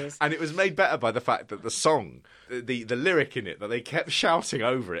 around her ears? And it was made better by the fact that the song, the lyric in it, that they kept shouting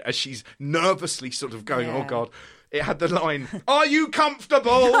over it as she's nervously sort of going, oh God. It had the line, "Are you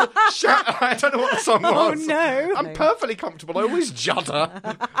comfortable?" I don't know what the song was. Oh no! I'm perfectly comfortable. I always judder.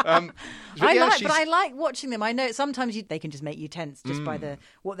 I like watching them. I know sometimes they can just make you tense just by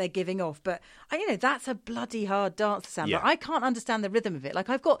what they're giving off. But that's a bloody hard dance to samba. Yeah. I can't understand the rhythm of it. Like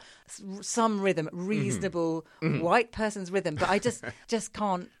I've got some rhythm, reasonable white person's rhythm, but I just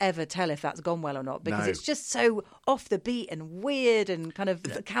can't ever tell if that's gone well or not because it's just so off the beat and weird and kind of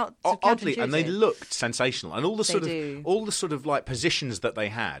oddly, and they looked sensational, and all the sort of like positions that they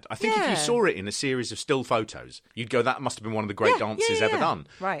had. I think if you saw it in a series of still photos, you'd go, that must have been one of the great dances ever done.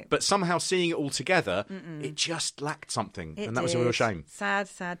 Right. But somehow seeing it all together, it just lacked something, and that was a real shame. Sad,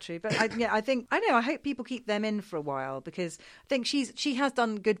 true. But I hope people keep them in for a while because I think she has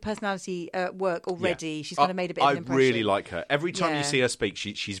done good personality work already. Yeah. She's kind of made a bit of an impression. I really like her. Every time you see her speak,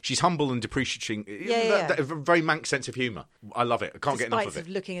 she's humble and depreciating. A very Manx sense of humour. I love it. I can't get enough of it.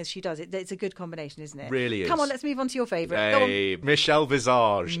 Despite looking as she does, it's a good combination, isn't it? Really is. Come on, let's move on to your favourite. Hey, Michelle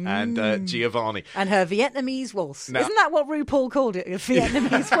Visage and Giovanni. And her Vietnamese waltz. Isn't that what RuPaul called it? A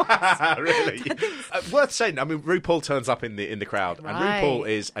Vietnamese waltz? Really? Worth saying. I mean, RuPaul turns up in the crowd, and RuPaul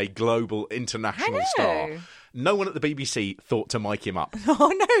is a global, international star. No one at the BBC thought to mic him up.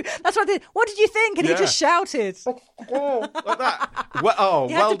 Oh, no. That's what I did. What did you think? And he just shouted. Like that. Well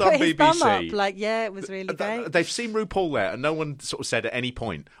done, BBC. Thumb up. It was really great. They've seen RuPaul there, and no one sort of said at any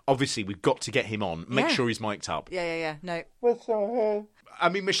point, obviously, we've got to get him on. Make sure he's mic'd up. Yeah. No. I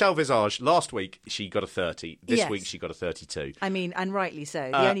mean, Michelle Visage, last week, she got a 30. This week, she got a 32. I mean, and rightly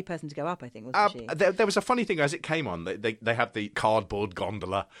so. The only person to go up, I think, wasn't she? There was a funny thing as it came on. They have the cardboard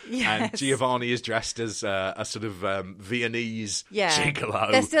gondola, and Giovanni is dressed as a sort of Viennese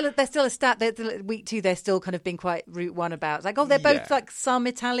gigolo. They're still a stat. Week 2, they're still kind of being quite Route 1 about. Like, they're both like some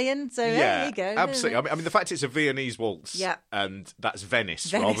Italian, so there you go. Absolutely. I mean, the fact it's a Viennese waltz, and that's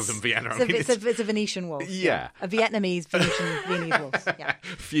Venice rather than Vienna. It's a Venetian waltz. Yeah. A Vietnamese Viennese waltz. Yeah.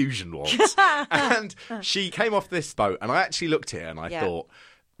 Fusion waltz. And she came off this boat, and I actually looked at her and I thought,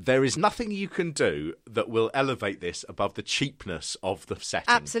 there is nothing you can do that will elevate this above the cheapness of the setting.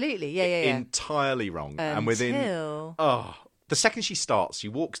 Absolutely, yeah. Entirely wrong. And within the second she starts, she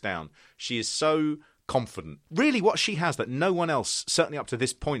walks down, she is so confident. Really, what she has that no one else, certainly up to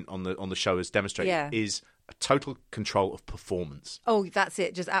this point on the show, has demonstrated is total control of performance. Oh, that's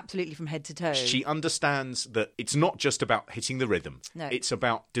it. Just absolutely from head to toe. She understands that it's not just about hitting the rhythm. No. It's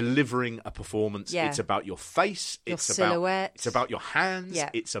about delivering a performance. Yeah. It's about your face. Your it's silhouette. It's about your hands. Yeah.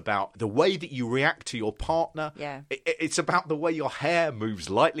 It's about the way that you react to your partner. Yeah. It's about the way your hair moves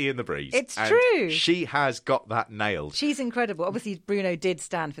lightly in the breeze. It's And true. She has got that nailed. She's incredible. Obviously, Bruno did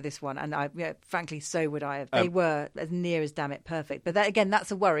stand for this one, and frankly, so would I have. They were as near as damn it perfect. But again,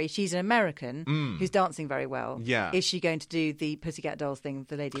 that's a worry. She's an American who's dancing very well. Yeah. Is she going to do the Pussycat Dolls thing,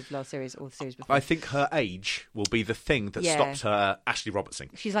 the lady of the last series or the series before? I think her age will be the thing that stops her Ashley Robertson.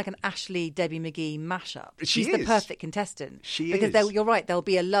 She's like an Ashley Debbie McGee mashup. She She's is. the perfect contestant. She because is. You're right. There'll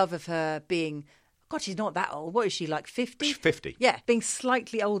be a love of her being. God, she's not that old. What is she, like 50? 50. Yeah, being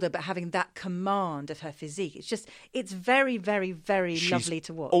slightly older, but having that command of her physique. It's very, very, very lovely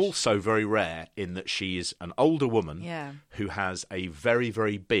to watch. Also very rare in that she is an older woman who has a very,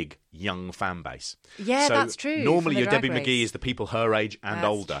 very big young fan base. Yeah, so that's true. Normally your Drag Debbie Race. McGee is the people her age and That's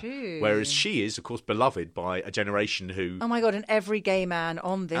older. true. Whereas she is, of course, beloved by a generation who... Oh my God, and every gay man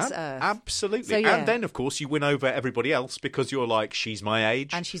on this earth. Absolutely. So, yeah. And then, of course, you win over everybody else because you're like, she's my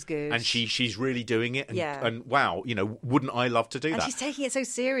age. And she's good. And she's really doing it. And, Yeah. and wow, wouldn't I love to do And that? she's taking it so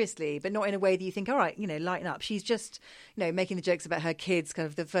seriously, but not in a way that you think, all right, lighten up. She's just, making the jokes about her kids, kind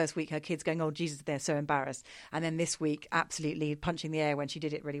of the first week, her kids going, oh, Jesus, they're so embarrassed. And then this week, absolutely punching the air when she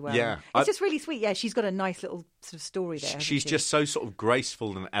did it really well. Yeah. It's just really sweet. Yeah, she's got a nice little sort of story there. hasn't She's she? just so sort of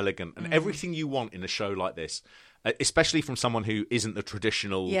graceful and elegant and everything you want in a show like this. Especially from someone who isn't the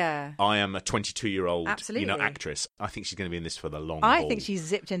traditional, I am a 22-year-old actress. I think she's going to be in this for the long haul. I think she's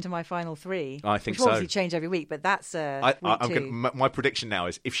zipped into my final three. I think which will so. obviously change every week, but that's week 2. My prediction now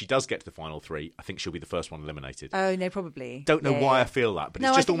is if she does get to the final three, I think she'll be the first one eliminated. Oh, no, probably. Don't know why I feel that, but No,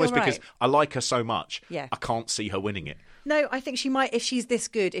 it's I just think almost you're because right. I like her so much, Yeah. I can't see her winning it. No, I think she might, if she's this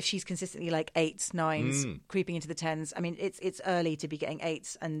good, if she's consistently like 8s, 9s, creeping into the 10s. I mean, it's early to be getting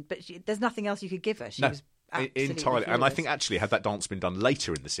 8s, but there's nothing else you could give her. She was absolutely entirely. And I flawless. think actually, had that dance been done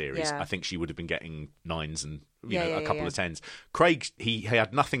later in the series, Yeah. I think she would have been getting 9s and a couple of 10s. Craig, he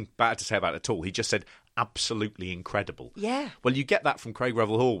had nothing bad to say about it at all. He just said absolutely incredible. Yeah. Well, you get that from Craig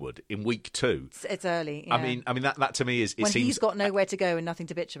Revel Horwood in week 2. It's early. Yeah. I mean that to me is it when seems he's got nowhere to go and nothing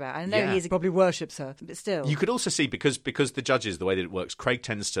to bitch about. I know Yeah. he probably worships her, but still. You could also see because the judges, the way that it works, Craig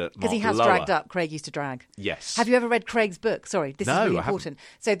tends to Because he has lower. dragged up. Craig used to drag. Yes. Have you ever read Craig's book? Sorry, this No, is really I haven't. important.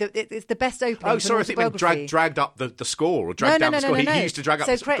 So it's the best opening. Oh, for an sorry, I think you meant autobiography. dragged up the score or dragged down the score. He used to drag up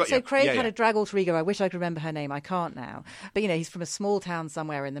so the Craig, got so you. Craig Yeah, had yeah. a drag alter ego. I wish I could remember her name. I can't now. But he's from a small town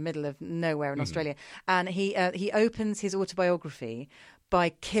somewhere in the middle of nowhere in Australia, and he opens his autobiography by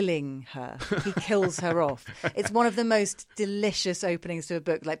killing her. He kills her off. It's one of the most delicious openings to a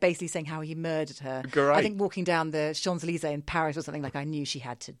book, like basically saying how he murdered her. Great. I think walking down the Champs-Elysees in Paris or something, like I knew she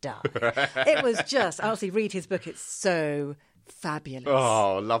had to die. It was just, honestly, read his book. It's so fabulous.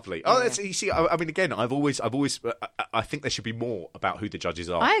 Oh, lovely. Oh, Yeah. you see, I mean, again, I've always, I think there should be more about who the judges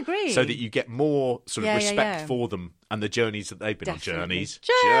are. I agree. So that you get more sort of respect yeah. for them and the journeys that they've been Definitely. on. Journeys.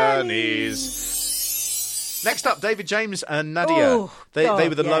 Journeys. Next up, David James and Nadia. Oh, they God,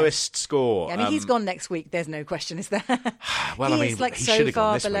 were the yeah. lowest score. Yeah, I mean, he's gone next week. There's no question, is there? Well, he I mean, is like he so should have gone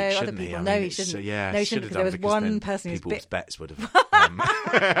far this below week, other shouldn't he? people. I No, mean, he it's- shouldn't. yeah, no, he should shouldn't, have because there done, was one then person who's people's bets would have.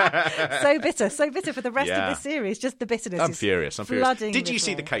 so bitter for the rest Yeah. of this series. Just the bitterness. I'm is furious. flooding Did you this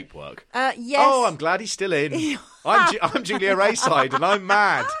see way. the cape work? Yes. Oh, I'm glad he's still in. I'm Julia Rayside, and I'm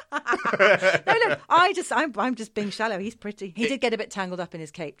mad. No, I'm just being shallow. He's pretty. He did get a bit tangled up in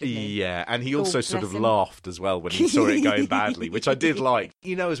his cape, didn't he? Yeah, and he also Oh, sort of bless him. laughed as well when he saw it going badly, which I did like.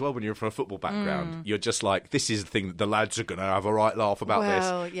 As well, when you're from a football background, you're just like, this is the thing that the lads are going to have a right laugh about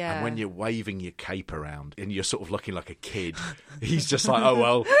Well, this. yeah. And when you're waving your cape around and you're sort of looking like a kid, he's just like, oh,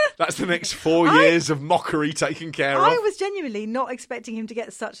 well, that's the next 4 years of mockery taken care I of. was genuinely not expecting him to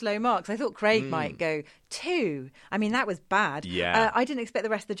get such low marks. I thought Craig might go 2. I mean, that was bad. Yeah. I didn't expect the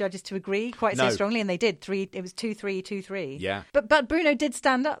rest of the judges to agree quite No. so strongly, and they did. 3. It was 2-3, 2-3. Yeah. But Bruno did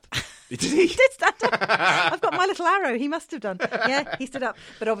stand up. Did he? He did stand up. I've got my little arrow. He must have done. Yeah, he stood up.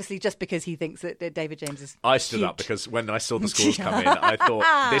 But obviously, just because he thinks that David James is I stood up huge. because when I saw the scores come in, I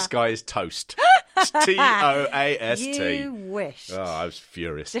thought, this guy is toast. It's Toast. You wish. Oh, I was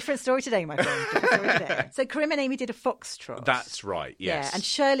furious. Different story today, my friend. Different story today. So Karim and Amy did a foxtrot. That's right, yes. Yeah, and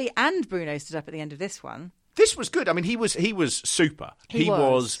Shirley and Bruno stood up at the end of this one. This was good. I mean, he was super. He was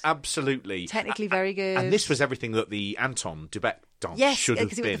was. absolutely Technically very good. And this was everything that the Anton Dubek dance should have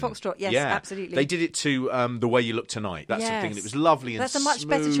been. Yes, because it was the Foxtrot. Yes, absolutely. They did it to The Way You Look Tonight. That's the thing. And it was lovely and That's a much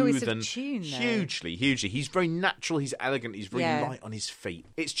better choice of tune, though. Hugely. He's very natural. He's elegant. He's really light on his feet.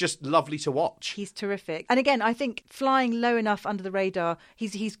 It's just lovely to watch. He's terrific. And again, I think flying low enough under the radar,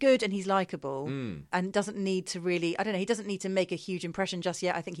 he's good and he's likeable and doesn't need to really, I don't know, he doesn't need to make a huge impression just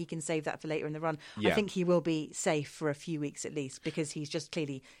yet. I think he can save that for later in the run. I think he will be safe for a few weeks at least because he's just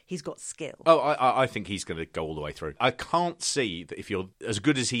clearly, he's got skill. Oh, I think he's going to go all the way through. I can't see that if you're as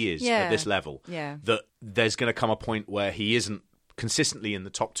good as he is at this level, that there's going to come a point where he isn't consistently in the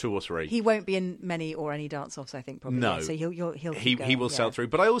top 2 or 3. He won't be in many or any dance-offs, I think, probably. No. So he will sail through.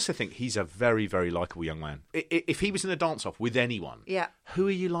 But I also think he's a very, very likeable young man. If he was in a dance-off with anyone, who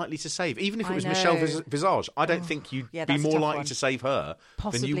are you likely to save? Even if it was Michelle Visage, I don't think you'd be more likely to save her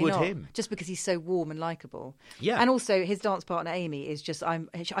than you would him. Just because he's so warm and likeable. Yeah. And also, his dance partner, Amy, is just,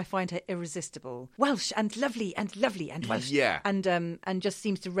 I find her irresistible. Welsh and lovely and Welsh. Yeah. And just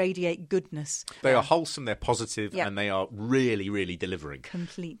seems to radiate goodness. They are wholesome, they're positive, and they are really, really delivering.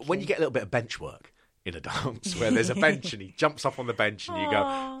 Completely. When you get a little bit of bench work in a dance where there's a bench and he jumps up on the bench and you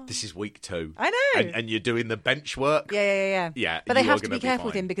go, this is week 2. I know. And you're doing the bench work. Yeah. But they have to be careful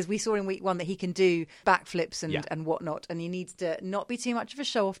with fine. him because we saw in week 1 that he can do backflips and whatnot, and he needs to not be too much of a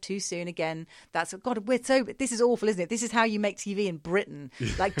show off too soon. Again, this is awful, isn't it? This is how you make TV in Britain.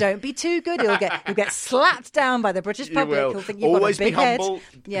 Like, don't be too good. You'll get slapped down by the British public. You will. He'll think you've Always got a big be humble.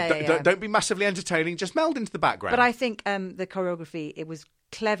 Head. Don't be massively entertaining. Just meld into the background. But I think the choreography, it was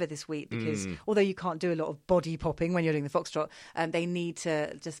clever this week because although you can't do a lot of body popping when you're doing the foxtrot, they need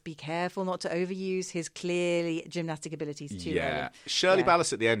to just be careful not to overuse his clearly gymnastic abilities too early. Shirley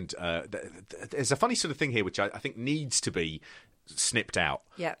Ballas at the end, there's a funny sort of thing here which I think needs to be snipped out,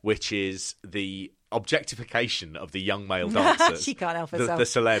 which is the objectification of the young male dancers. She can't help herself. The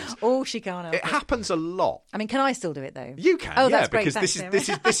celebs. Oh, she can't help it. It happens a lot. I mean, can I still do it though? You can. Oh, that's great. Because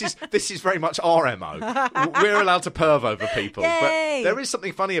Thanks, this is very much our MO. We're allowed to perv over people. Yay! But there is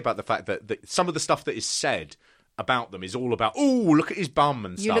something funny about the fact that some of the stuff that is said about them is all about, look at his bum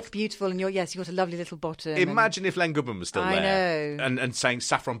and stuff. You look beautiful and you got a lovely little bottom. Imagine if Len Goodman was still I there. know. And saying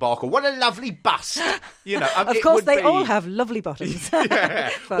Saffron Barker, what a lovely bust. You know, of course, they all have lovely bottoms.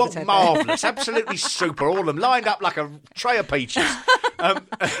 What marvellous. Absolutely super. All of them lined up like a tray of peaches.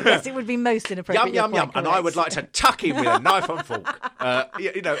 Yes, it would be most inappropriate. Yum. And I would like to tuck him with a knife and fork.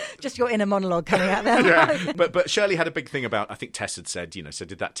 Just your inner monologue coming out there. But Shirley had a big thing about, I think Tess had said, so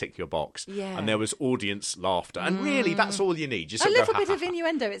did that tick your box? Yeah. And there was audience laughter. And really, that's all you need. Just a little bit of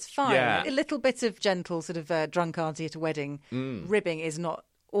innuendo, it's fine. Yeah. A little bit of gentle sort of drunkardy at a wedding ribbing is not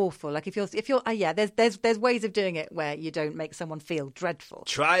awful. Like if you're there's ways of doing it where you don't make someone feel dreadful.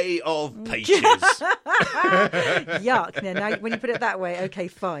 Tray of peaches. Yuck. Now when you put it that way, okay,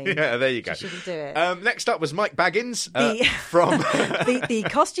 fine. Yeah, there you go. You shouldn't do it. Next up was Mike Baggins from the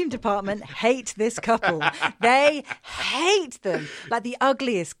costume department hate this couple. They hate them. Like the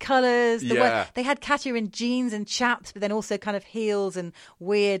ugliest colours. They had Katya in jeans and chaps, but then also kind of heels and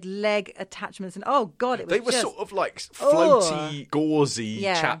weird leg attachments. And oh god, it was they were sort of like floaty, gauzy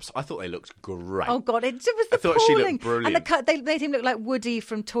chaps. I thought they looked great. Oh god, it was appalling. I thought she looked brilliant. And they made him look like Woody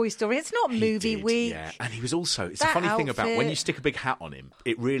from Toy Story. It's not movie week. Yeah, and he was also. It's a funny thing about when you stick a big hat on him,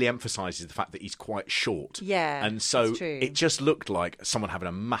 it really emphasises the fact that he's quite short. Yeah, and so it just looked like someone having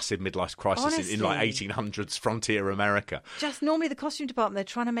a massive midlife crisis in like 1800s frontier America. Just normally the costume department, they're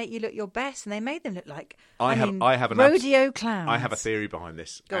trying to make you look your best, and they made them look like I have rodeo clowns. I have a theory behind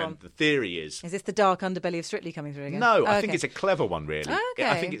this. Go on. The theory is this the dark underbelly of Strictly coming through again? No, I think it's a clever one, really.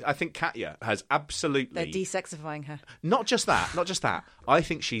 Okay. I think Katya has absolutely. They're desexifying her. Not just that. I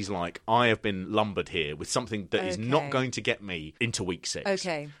think she's like, I have been lumbered here with something that is not going to get me into week 6.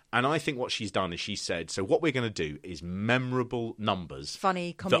 Okay. And I think what she's done is she said, so what we're going to do is memorable numbers,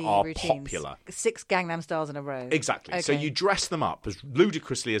 funny comedy that are routines. Popular. 6 Gangnam Styles in a row. Exactly. Okay. So you dress them up as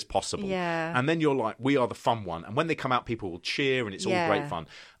ludicrously as possible. Yeah. And then you're like, we are the fun one. And when they come out, people will cheer and it's all great fun.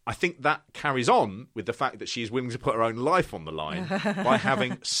 I think that carries on with the fact that she is willing to put her own life on the line by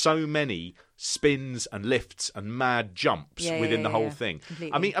having so many spins and lifts and mad jumps within the whole thing.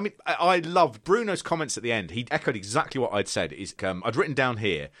 Completely. I mean, I loved Bruno's comments at the end. He echoed exactly what I'd said. I'd written down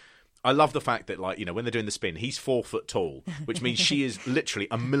here, I love the fact that, like, when they're doing the spin, he's 4 foot tall, which means she is literally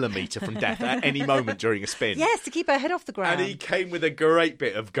a millimetre from death at any moment during a spin. Yes, to keep her head off the ground. And he came with a great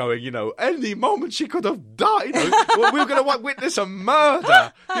bit of going, any moment she could have died. We were going to witness a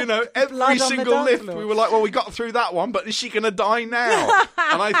murder. Every single lift. We were like, well, we got through that one, but is she going to die now?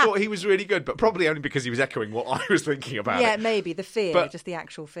 And I thought he was really good, but probably only because he was echoing what I was thinking about. Yeah, maybe the fear, just the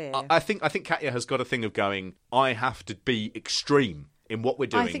actual fear. I think Katya has got a thing of going, I have to be extreme in what we're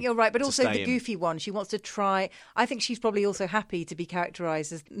doing. I think you're right, but also the in. goofy one. She wants to try. I think she's probably also happy to be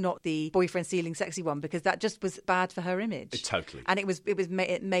characterised as not the boyfriend stealing sexy one, because that just was bad for her image. Totally. And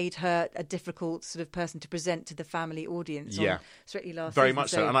it made her a difficult sort of person to present to the family audience. Yeah. On Strictly Last Very Season. much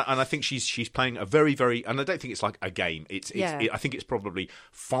so. And I think she's playing a very, very, and I don't think it's like a game. I think it's probably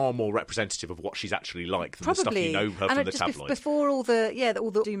far more representative of what she's actually like than the stuff you know her from the tabloid. Before all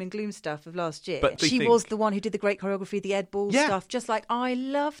the doom and gloom stuff of last year, But she was the one who did the great choreography, the Ed Ball stuff. Just like, I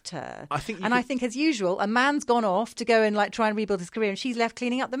loved her. I think as usual, a man's gone off to go and like try and rebuild his career, and she's left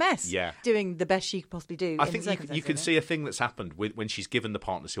cleaning up the mess. Yeah, doing the best she could possibly do. I think you can see a thing that's happened when she's given the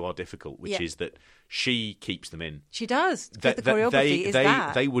partners who are difficult, which is that she keeps them in. She does. The choreography is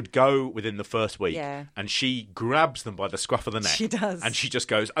that. They would go within the first week, Yeah. and she grabs them by the scruff of the neck. She does. And she just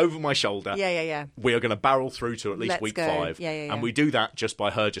goes, over my shoulder. Yeah. We are going to barrel through to at least Let's week go. 5. Yeah. And we do that just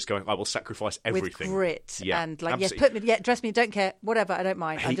by her just going, I will sacrifice everything. With grit. Yeah, And like, absolutely. dress me, don't care, whatever, I don't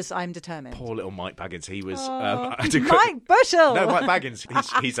mind. I'm determined. Poor little Mike Baggins. He was... Mike Bushell! No, Mike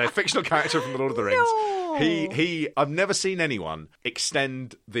Baggins. He's a fictional character from The Lord of the Rings. No. I've never seen anyone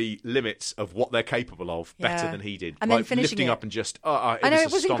extend the limits of what they're capable of better Yeah. than he did. And like then finishing lifting it. up and just... I know, it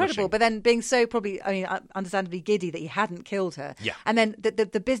was astonishing. incredible, but then being so understandably giddy that he hadn't killed her. Yeah. And then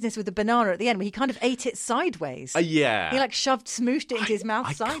the business with the banana at the end, where he kind of ate it sideways. Yeah. He like smooshed it into his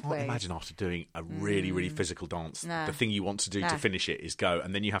mouth sideways. I can't imagine after doing a really, really physical dance, the thing you want to do to finish it is go,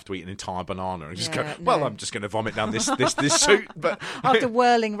 and then you have to eat an entire banana and just go, well, I'm just going to vomit down this suit. But after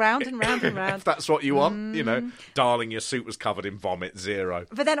whirling round and round and round. If that's what you want, darling, your suit was covered in vomit, 0.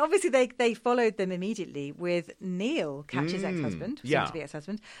 But then obviously they followed them immediately with Neil, Catch's ex-husband, soon to be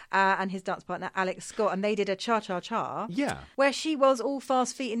ex-husband, and his dance partner Alex Scott, and they did a cha-cha-cha, where she was all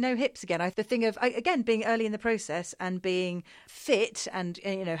fast feet and no hips again. The thing of, again, being early in the process and being fit and,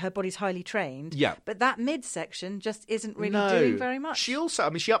 her body's highly trained, but that midsection just isn't really doing very much. She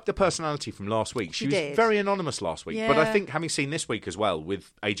also, she upped the personality from last week. She was did. very anonymous last week, Yeah. but I think having seen this week as well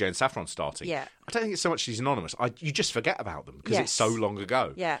with AJ and Saffron starting, Yeah. I don't think it's so much she's anonymous. You just forget about them because Yes. it's so long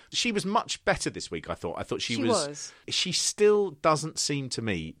ago. Yeah. She was much better this week, I thought. I thought she was. She still doesn't seem to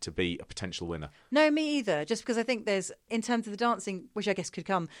me to be a potential winner. No, me either. Just because I think there's, in terms of the dancing, which I guess could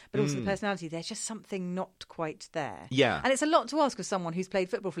come, but also the personality, there's just something not quite there. Yeah. And it's a lot to ask of someone who's played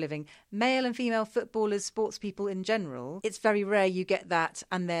football for a living. Male and female footballers, sports people in general, it's very rare you get that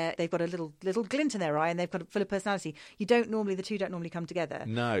and they've got a little glint in their eye and they've got a full of personality. The two don't normally come together.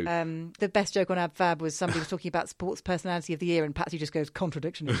 No. The best joke on Ab Fab was somebody was talking about sports personality of the year and Patsy just goes,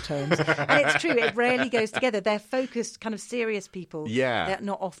 contradiction in terms. And it's true, it rarely goes together. They're focused, kind of serious people. Yeah. They're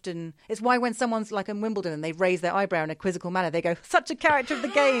not often... It's why when someone's like in Wimbledon and they raise their eyebrow in a quizzical manner, they go, such a character of the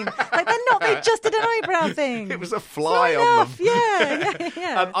game. Like, they're not, they just did an eyebrow thing. It was a fly on them.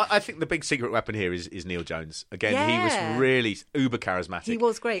 Yeah. I think the big secret weapon here is Neil Jones. Again, he Yeah. was really uber charismatic. He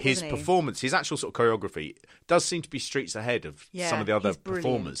was great, His wasn't he? performance, his actual sort of choreography does seem to be streets ahead of some of the other he's brilliant.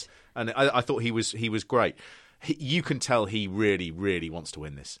 performers. And I thought he was great. You can tell he really, really wants to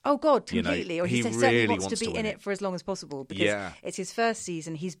win this. Oh, God, completely. Or he certainly really wants to be in it for as long as possible because it's his first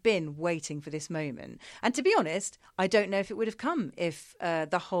season. He's been waiting for this moment. And to be honest, I don't know if it would have come if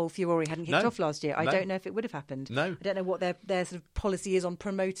the whole Furore hadn't kicked off last year. I don't know if it would have happened. No. I don't know what their sort of policy is on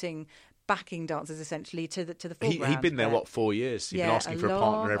promoting backing dancers essentially to the foreground. He'd been there, 4 years? He'd been asking for a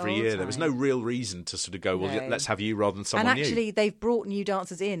partner every year. There was no real reason to sort of go, well, let's have you rather than someone new. And actually, they've brought new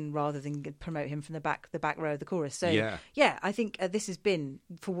dancers in rather than promote him from the back row of the chorus. So, I think this has been,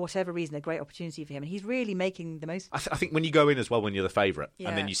 for whatever reason, a great opportunity for him. And he's really making the most of it. I think when you go in as well, when you're the favourite,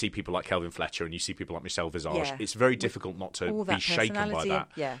 and then you see people like Kelvin Fletcher and you see people like Michelle Visage, it's very difficult not to be shaken by that.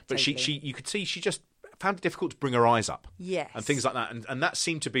 But totally. you could see she just found it difficult to bring her eyes up. Yes. And things like that. And that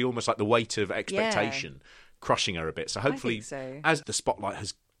seemed to be almost like the weight of expectation crushing her a bit. So hopefully, as the spotlight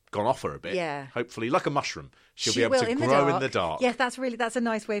has gone off her a bit, hopefully, like a mushroom, she'll be able to grow in the dark. Yes, that's a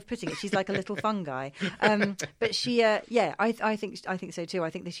nice way of putting it. She's like a little fungi. But she, I think so too. I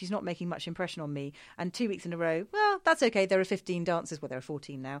think that she's not making much impression on me. And 2 weeks in a row, well, that's okay. There are 15 dancers. Well, there are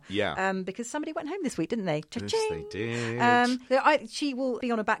 14 now. Yeah. Because somebody went home this week, didn't they? Yes, they did. She will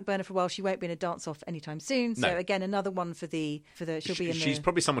be on a back burner for a while. She won't be in a dance off anytime soon. So again, another one for the. She'll be in. She's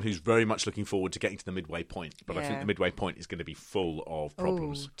probably someone who's very much looking forward to getting to the midway point. But I think the midway point is going to be full of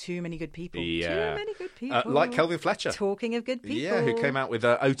problems. too many good people. Yeah. Too many good people. Like Kelvin Fletcher. Talking of good people. Yeah, who came out with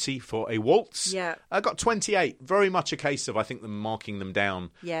OT for a waltz. Yeah. Got 28. Very much a case of, I think, them marking them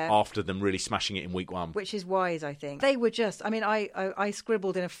down Yeah. after them really smashing it in week 1. Which is wise, I think. They were just, I mean, I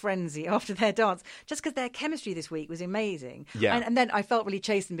scribbled in a frenzy after their dance, just because their chemistry this week was amazing. Yeah. And then I felt really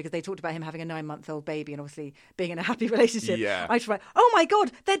chastened because they talked about him having a 9-month-old baby and obviously being in a happy relationship. Yeah. I was like, oh my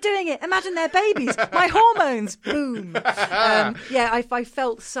God, they're doing it. Imagine their babies. My hormones. Boom. I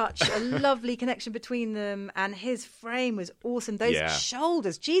felt such a lovely connection between them, and his frame was awesome. Those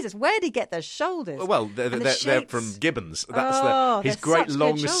shoulders, Jesus, where did he get those shoulders? Well, they're from Gibbons. That's his great,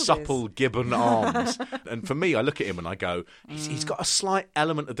 long, supple Gibbon arms. And for me, I look at him and I go, he's got a slight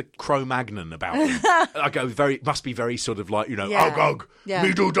element of the Cro-Magnon about him. I go, must be very sort of like, ugh,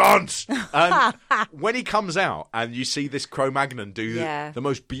 me do dance. And when he comes out and you see this Cro-Magnon do the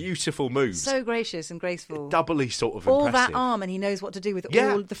most beautiful moves. So gracious and graceful. Doubly sort of all impressive. That arm, and he knows what to do with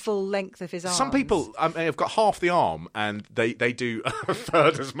all the full length of his arms. Some people have got half the arm and they do a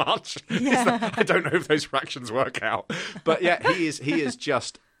third as much. Yeah. I don't know if those fractions work out. But yeah, he is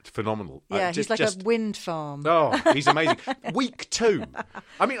just phenomenal. Yeah, he's like a wind farm. Oh, he's amazing. Week 2.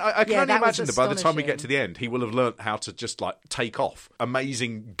 I mean, I can only imagine that by the time we get to the end, he will have learnt how to just like take off.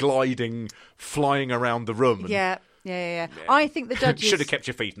 Amazing gliding, flying around the room. Yeah. I think the judges should have kept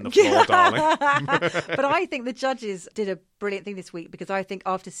your feet on the floor, darling. But I think the judges did a brilliant thing this week, because I think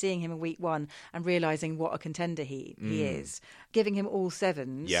after seeing him in week 1 and realising what a contender he is, giving him all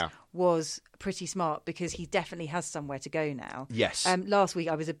 7s was pretty smart, because he definitely has somewhere to go now. Yes. Last week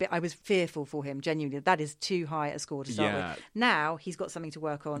I was fearful for him, genuinely. That is too high a score to start with. Now he's got something to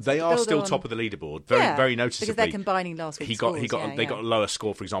work on. They are still top of the leaderboard, very noticeably. Because they're combining last week's scores. They got a lower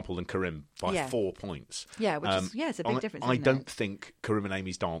score, for example, than Karim by 4 points. Yeah, which is it's a big difference. I don't think Karim and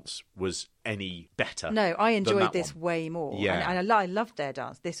Amy's dance was any better. No, I enjoyed this one way more. Yeah. And I loved their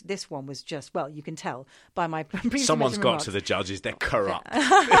dance. This one was just, well, you can tell by my previous Someone's got remarks. to the judges. They're corrupt.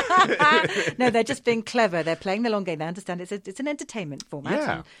 No, they're just being clever. They're playing the long game. They understand it's an entertainment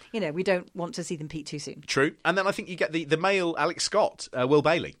format. Yeah. And, we don't want to see them peak too soon. True. And then I think you get the male Alex Scott, Will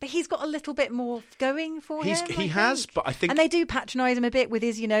Bailey. But he's got a little bit more going for him. He has, but I think... And they do patronise him a bit with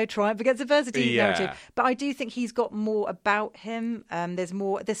his, triumph against adversity narrative. But I do think he's got more about him. There's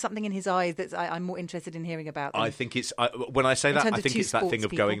something in his eyes that I'm more interested in hearing about. I think it's... when I say that, I think it's that thing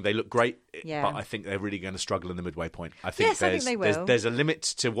of going, they look great, Yeah. but I think they're really going to struggle in the midway point. I think I think they will. There's a limit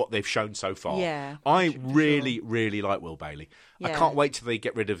to what they've shown so far. Yeah, I really like Will Bailey. Yeah. I can't wait till they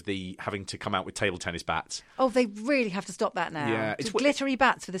get rid of the having to come out with table tennis bats. Oh, they really have to stop that now. Yeah, it's glittery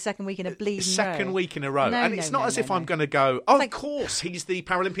bats for the second week in a bleeding week in a row. No, and it's not as if I'm going to go, of course, he's the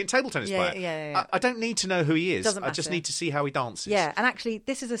Paralympian table tennis player. Yeah. I don't need to know who he is. Doesn't I just matter. need to see how he dances. Yeah, and actually,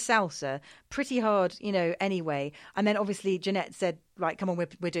 this is a salsa, pretty hard, anyway. And then obviously Jeanette said, right, come on,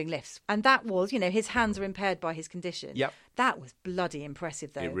 we're doing lifts. And that was, his hands are impaired by his condition. Yep. That was bloody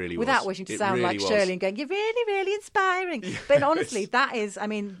impressive, though. It really was. Without wishing to sound really like was. Shirley and going, you're really, really inspiring. Yes. But honestly, that is,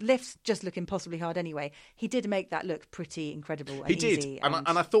 lifts just look impossibly hard anyway. He did make that look pretty incredible and He did. easy. And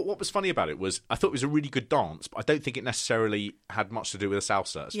I thought what was funny about it was, I thought it was a really good dance, but I don't think it necessarily had much to do with a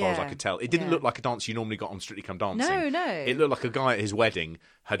salsa, as far as I could tell. It didn't look like a dance you normally got on Strictly Come Dancing. No. It looked like a guy at his wedding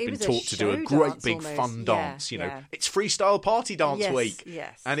had been taught to do a show great dance big almost. fun dance. Yeah. It's freestyle party dance week.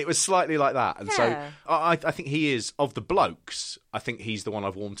 Yes. And it was slightly like that. And so Yeah. I think he is, of the blokes, I think he's the one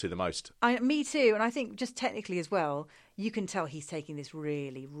I've warmed to the most. Me too, and I think just technically as well, you can tell he's taking this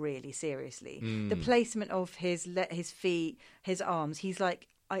really, really seriously. The placement of his feet, his arms, he's like...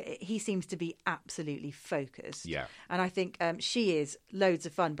 he seems to be absolutely focused. Yeah. And I think she is loads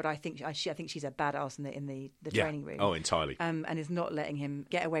of fun, but I think she's a badass in the training room. Oh, entirely. And is not letting him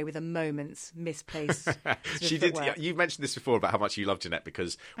get away with a moment's misplaced She did. footwork. You mentioned this before about how much you love Jeanette,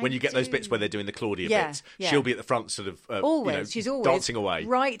 because when you get those bits where they're doing the Claudia bits, Yeah. she'll be at the front sort of Always. She's always dancing away.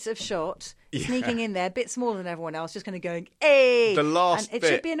 right of shot, sneaking in there, a bit smaller than everyone else, just kind of going, hey! The last and it bit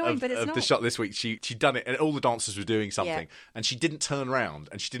should be annoying, of, but it's of not. the shot this week, she'd done it, and all the dancers were doing something, Yeah. and she didn't turn around,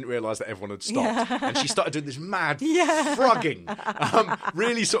 and she didn't realise that everyone had stopped, and she started doing this mad Yeah. frogging,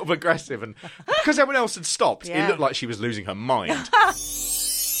 really sort of aggressive, and because everyone else had stopped, Yeah. it looked like she was losing her mind.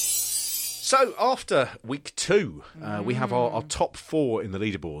 So after week 2, we have our top 4 in the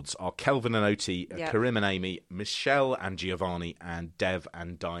leaderboards are Kelvin and Oti, Karim and Amy, Michelle and Giovanni, and Dev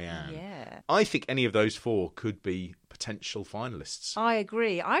and Diane. Yeah. I think any of those 4 could be potential finalists. I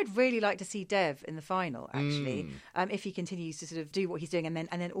agree. I'd really like to see Dev in the final, actually, if he continues to sort of do what he's doing and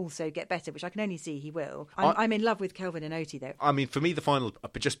then also get better, which I can only see he will. I'm in love with Kelvin and Oti, though. I mean, for me, the final,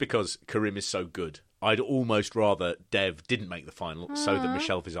 just because Karim is so good, I'd almost rather Dev didn't make the final so that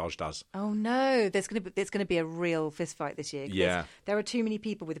Michelle Visage does. Oh, no. There's going to be a real fistfight this year. Yeah. There are too many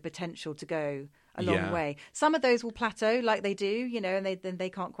people with the potential to go a long way. Some of those will plateau like they do, and they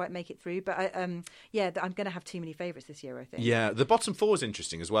can't quite make it through. But I'm going to have too many favourites this year, I think. Yeah, the bottom four is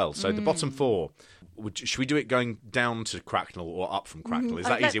interesting as well. So the bottom four, should we do it going down to Cracknell or up from Cracknell? Is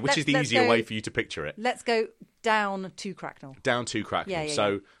that easier? Which is the easier way for you to picture it? Let's go down to Cracknell. Down to Cracknell.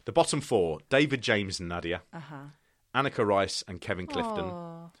 So the bottom four, David James and Nadia, Annika Rice and Kevin Clifton.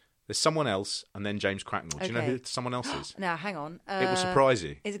 Aww. There's someone else, and then James Cracknell. Do you know who someone else is? Now, hang on. It will surprise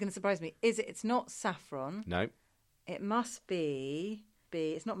you. Is it going to surprise me? It's not Saffron. No. It must be.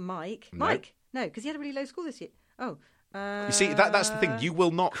 It's not Mike. No. Mike? No, because he had a really low score this year. Oh. You see, that's the thing. You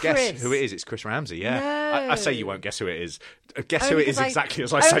will not guess who it is. It's Chris Ramsey, yeah. No. I say you won't guess who it is. Guess who it is exactly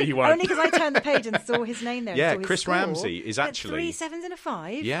as I say you won't. Only because I turned the page and saw his name there. Yeah, and saw Chris his score. Ramsey is actually... 3 7s and a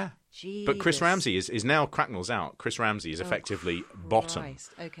 5? Yeah. Jesus. But Chris Ramsey is now Cracknell's out. Chris Ramsey is effectively bottom.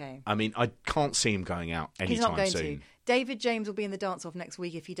 Christ. Okay. I mean, I can't see him going out anytime soon. He's not going to. David James will be in the dance-off next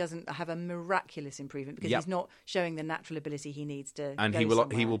week if he doesn't have a miraculous improvement because he's not showing the natural ability he needs to. And go he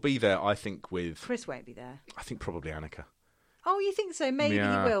somewhere. will be there, I think, with. Chris won't be there. I think probably Annika. Oh, you think so? Maybe he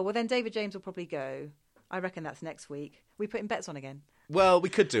will. Well, then David James will probably go. I reckon that's next week. We putting bets on again. Well, we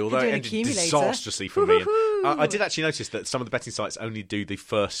could do, although it ended disastrously for me. I did actually notice that some of the betting sites only do the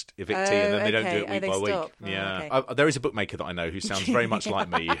first evictee and then they don't do it week by week. Stop. Yeah, Okay. There is a bookmaker that I know who sounds very much like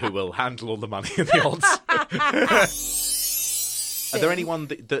me, who will handle all the money and the odds. Are there anyone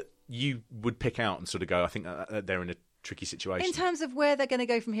that you would pick out and sort of go, I think they're in a tricky situation? In terms of where they're going to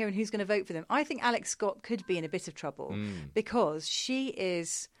go from here and who's going to vote for them, I think Alex Scott could be in a bit of trouble because she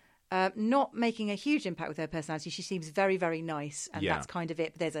is not making a huge impact with her personality. She seems very, very nice, and that's kind of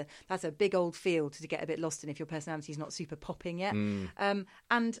it. But that's a big old field to get a bit lost in if your personality is not super popping yet.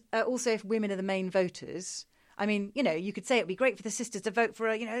 And also, if women are the main voters, I mean, you could say it would be great for the sisters to vote for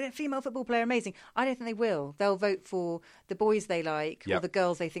a female football player, amazing. I don't think they will. They'll vote for the boys they like or the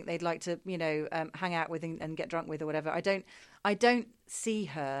girls they think they'd like to, hang out with and get drunk with or whatever. I don't see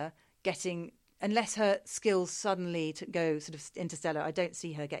her getting, unless her skills suddenly to go sort of interstellar, I don't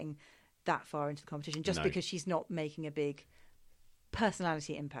see her getting that far into the competition just because she's not making a big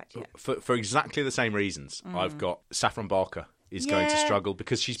personality impact yet. For exactly the same reasons, I've got Saffron Barker is going to struggle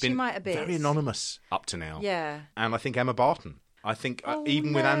because she's been very anonymous up to now. Yeah. And I think Emma Barton. I think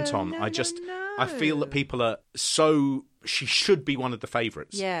even with Anton, I feel that people are so... She should be one of the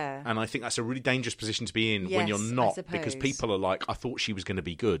favourites. Yeah. And I think that's a really dangerous position to be in when you're not, because people are like, I thought she was going to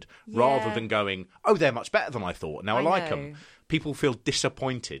be good, rather than going, oh, they're much better than I thought. Now I like them. People feel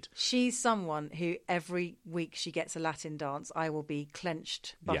disappointed. She's someone who every week she gets a Latin dance, I will be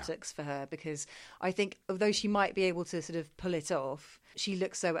clenched buttocks for her, because I think although she might be able to sort of pull it off, she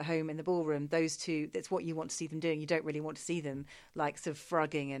looks so at home in the ballroom. Those two, that's what you want to see them doing. You don't really want to see them like sort of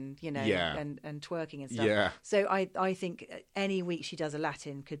frugging and, and twerking and stuff. Yeah. So I think any week she does a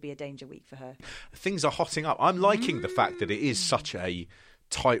Latin could be a danger week for her. Things are hotting up. I'm liking the fact that it is such a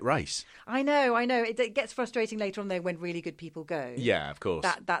tight race. I know. It gets frustrating later on though when really good people go. Yeah, of course.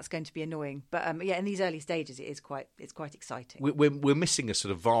 That's going to be annoying. But in these early stages, it's quite exciting. We're missing a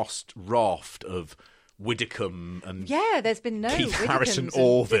sort of vast raft of Widdicombe and there's been no Keith Widdicombe's Harrison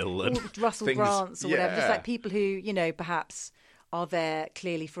Orville and Russell things. Grants or whatever. Just like people who perhaps are there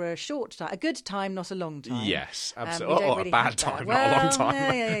clearly for a short time, a good time, not a long time. Yes, absolutely. Or a bad time, not a long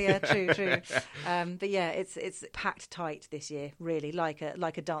time. Yeah, true. But it's packed tight this year, really, like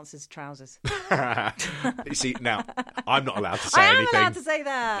a dancer's trousers. You see, now I'm not allowed to say anything. I am allowed to say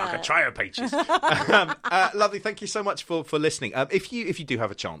that. Like a tray of peaches. Lovely. Thank you so much for listening. If you do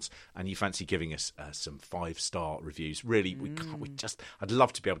have a chance and you fancy giving us some 5-star reviews, really, I'd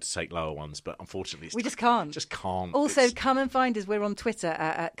love to be able to take lower ones, but unfortunately, we just can't. Also, come and find us. We're on Twitter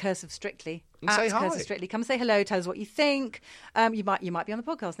at Curse of Strictly. Say hi. Curse of Strictly. Come and say hello. Tell us what you think. You might be on the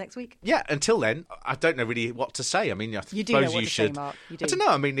podcast next week. Yeah. Until then, I don't know really what to say. I mean, I you do know suppose what you to should. Say, Mark. You do. I don't know.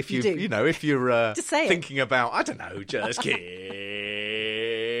 I mean, if you're just say thinking about, I don't know, just keep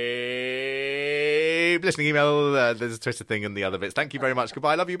listening. Email. There's a Twitter thing and the other bits. Thank you very much.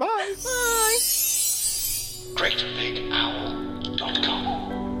 Goodbye. Love you. Bye. Bye.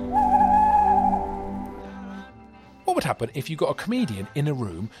 GreatBigOwl.com. What would happen if you got a comedian in a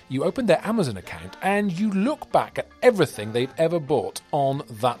room, you opened their Amazon account, and you look back at everything they've ever bought on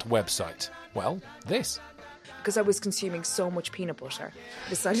that website? Well, this. Because I was consuming so much peanut butter, I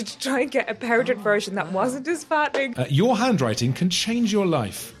decided to try and get a powdered version that wasn't as fattening. Your handwriting can change your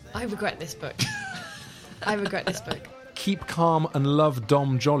life. I regret this book. I regret this book. Keep Calm and Love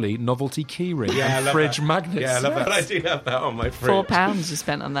Dom Jolly novelty keyring and fridge that. magnets. Yeah, I love that. I do have that on my fridge. £4 you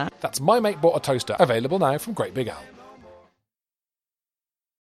spent on that. That's My Mate Bought a Toaster, available now from Great Big Al.